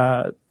out.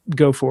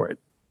 Go for it.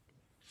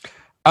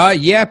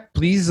 Yeah,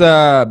 please.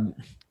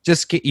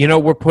 Just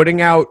we're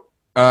putting out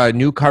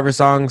new cover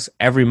songs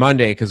every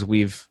Monday because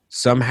we've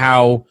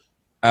somehow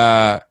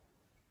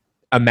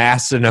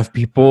amassed enough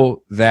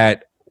people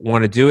that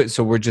want to do it.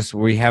 So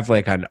we have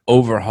like an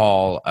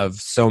overhaul of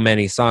so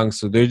many songs.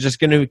 So they're just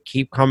going to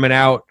keep coming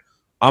out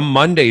on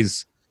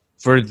Mondays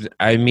for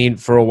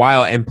a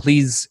while. And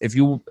please, if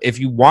you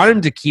want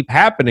them to keep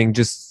happening,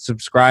 just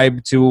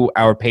subscribe to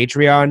our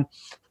Patreon.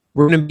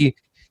 We're going to be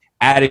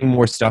adding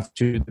more stuff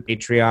to the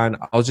Patreon.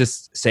 I'll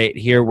just say it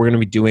here. We're going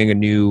to be doing a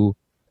new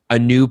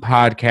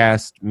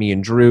podcast, me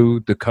and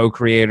Drew, the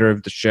co-creator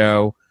of the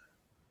show.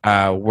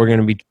 We're going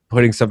to be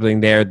putting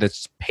something there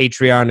that's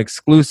Patreon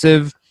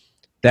exclusive.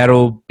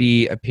 That'll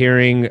be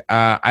appearing.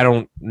 I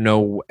don't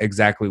know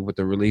exactly what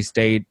the release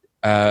date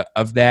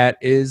of that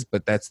is,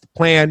 but that's the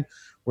plan.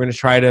 We're going to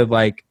try to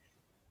the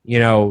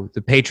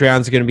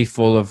Patreon's going to be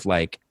full of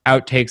like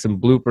outtakes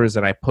and bloopers,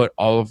 and I put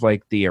all of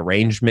like the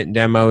arrangement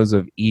demos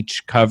of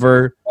each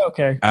cover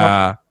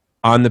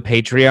on the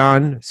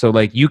Patreon. So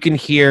like you can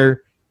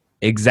hear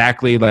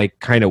exactly like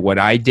kind of what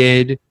I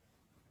did.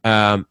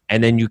 And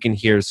then you can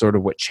hear sort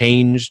of what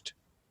changed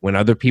when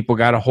other people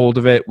got a hold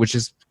of it, which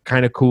is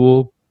kind of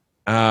cool.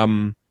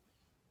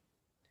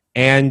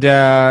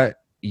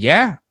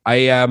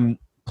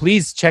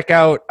 Please check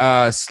out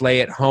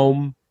Slay at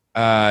Home.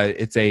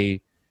 It's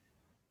a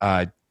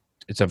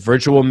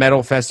virtual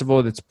metal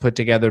festival that's put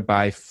together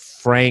by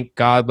Frank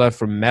Godla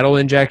from Metal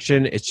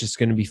Injection. It's just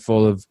going to be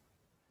full of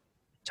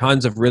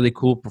tons of really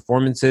cool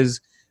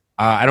performances.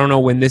 I don't know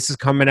when this is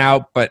coming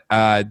out, but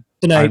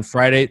tonight. On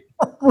Friday.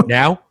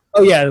 Now?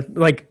 Oh yeah,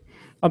 like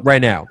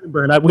right now.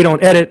 We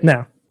don't edit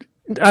now.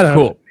 I don't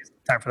know.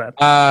 Time for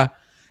that.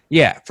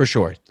 Yeah, for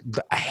sure.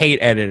 I hate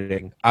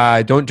editing.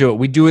 Don't do it.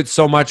 We do it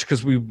so much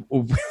because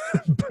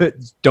but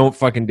don't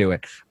fucking do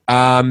it.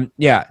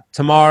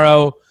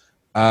 Tomorrow,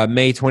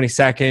 May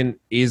 22nd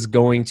is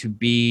going to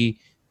be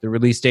the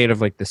release date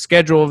of like the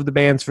schedule of the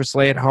bands for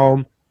Slay at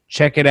Home.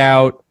 Check it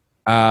out.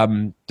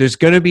 There's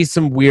going to be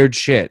some weird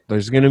shit.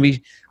 I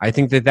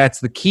think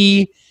that's the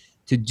key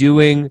to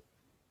doing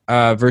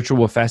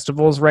virtual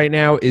festivals right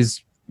now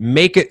is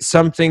make it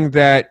something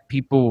that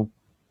people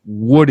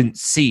wouldn't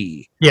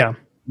see. Yeah.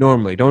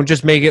 Normally, don't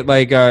just make it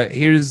like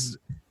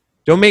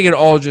don't make it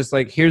all just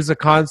like here's a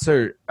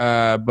concert,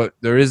 but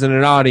there isn't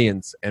an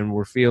audience, and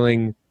we're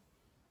feeling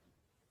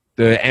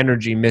the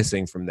energy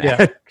missing from that.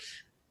 Yeah.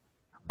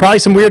 Probably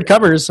some weird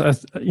covers.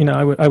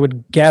 I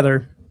would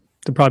gather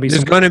to probably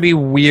there's going to be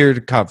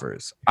weird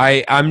covers.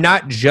 I'm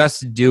not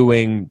just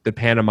doing the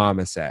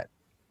Panamama set.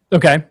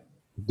 Okay.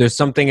 There's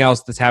something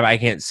else that's happening. I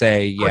can't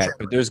say yet,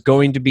 but there's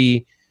going to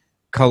be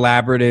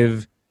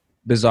collaborative,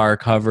 bizarre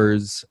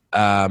covers.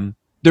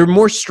 They're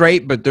more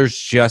straight, but there's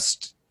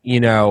just,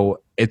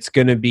 it's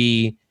going to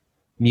be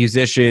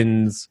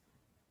musicians.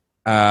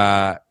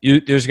 There's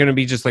going to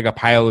be just like a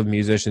pile of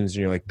musicians,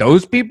 and you're like,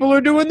 those people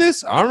are doing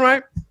this? All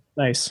right.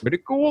 Nice. Pretty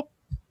cool.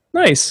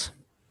 Nice.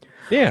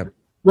 Yeah.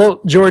 Well,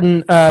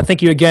 Jordan,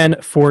 thank you again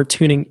for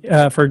tuning,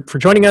 for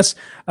joining us.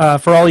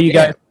 For all of you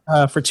guys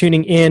for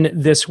tuning in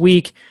this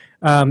week,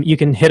 you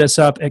can hit us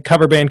up at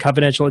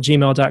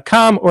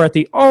coverbandconfidential@gmail.com or at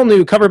the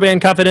all-new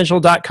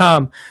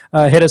coverbandconfidential.com.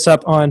 Hit us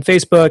up on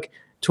Facebook,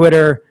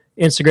 Twitter,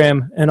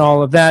 Instagram, and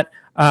all of that.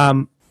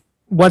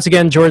 Once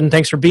again, Jordan,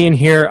 thanks for being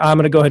here. I'm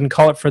going to go ahead and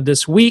call it for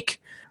this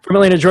week. From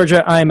Atlanta,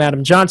 Georgia, I'm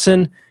Adam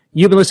Johnson.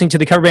 You've been listening to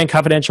the Cover Band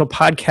Confidential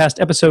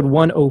podcast, episode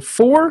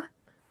 104.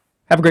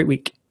 Have a great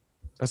week.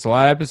 That's a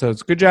lot of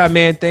episodes. Good job,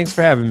 man. Thanks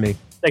for having me.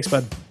 Thanks,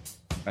 bud.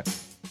 Bye.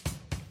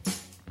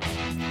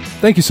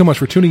 Thank you so much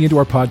for tuning into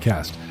our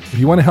podcast. If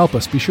you want to help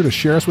us, be sure to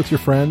share us with your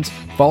friends,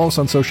 follow us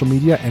on social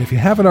media, and if you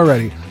haven't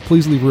already,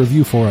 please leave a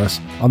review for us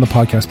on the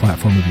podcast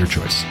platform of your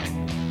choice.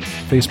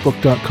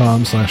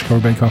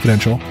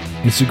 Facebook.com/CoverbandConfidential,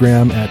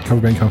 Instagram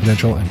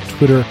 @CoverbandConfidential, and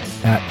Twitter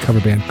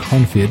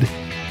 @CoverbandConfid.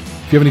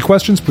 If you have any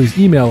questions, please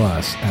email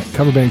us at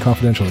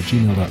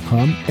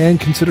coverbandconfidential@gmail.com and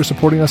consider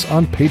supporting us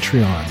on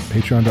Patreon,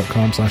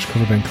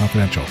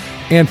 patreon.com/CoverbandConfidential.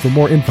 And for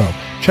more info,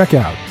 check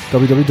out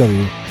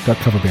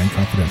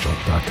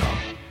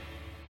www.coverbandconfidential.com.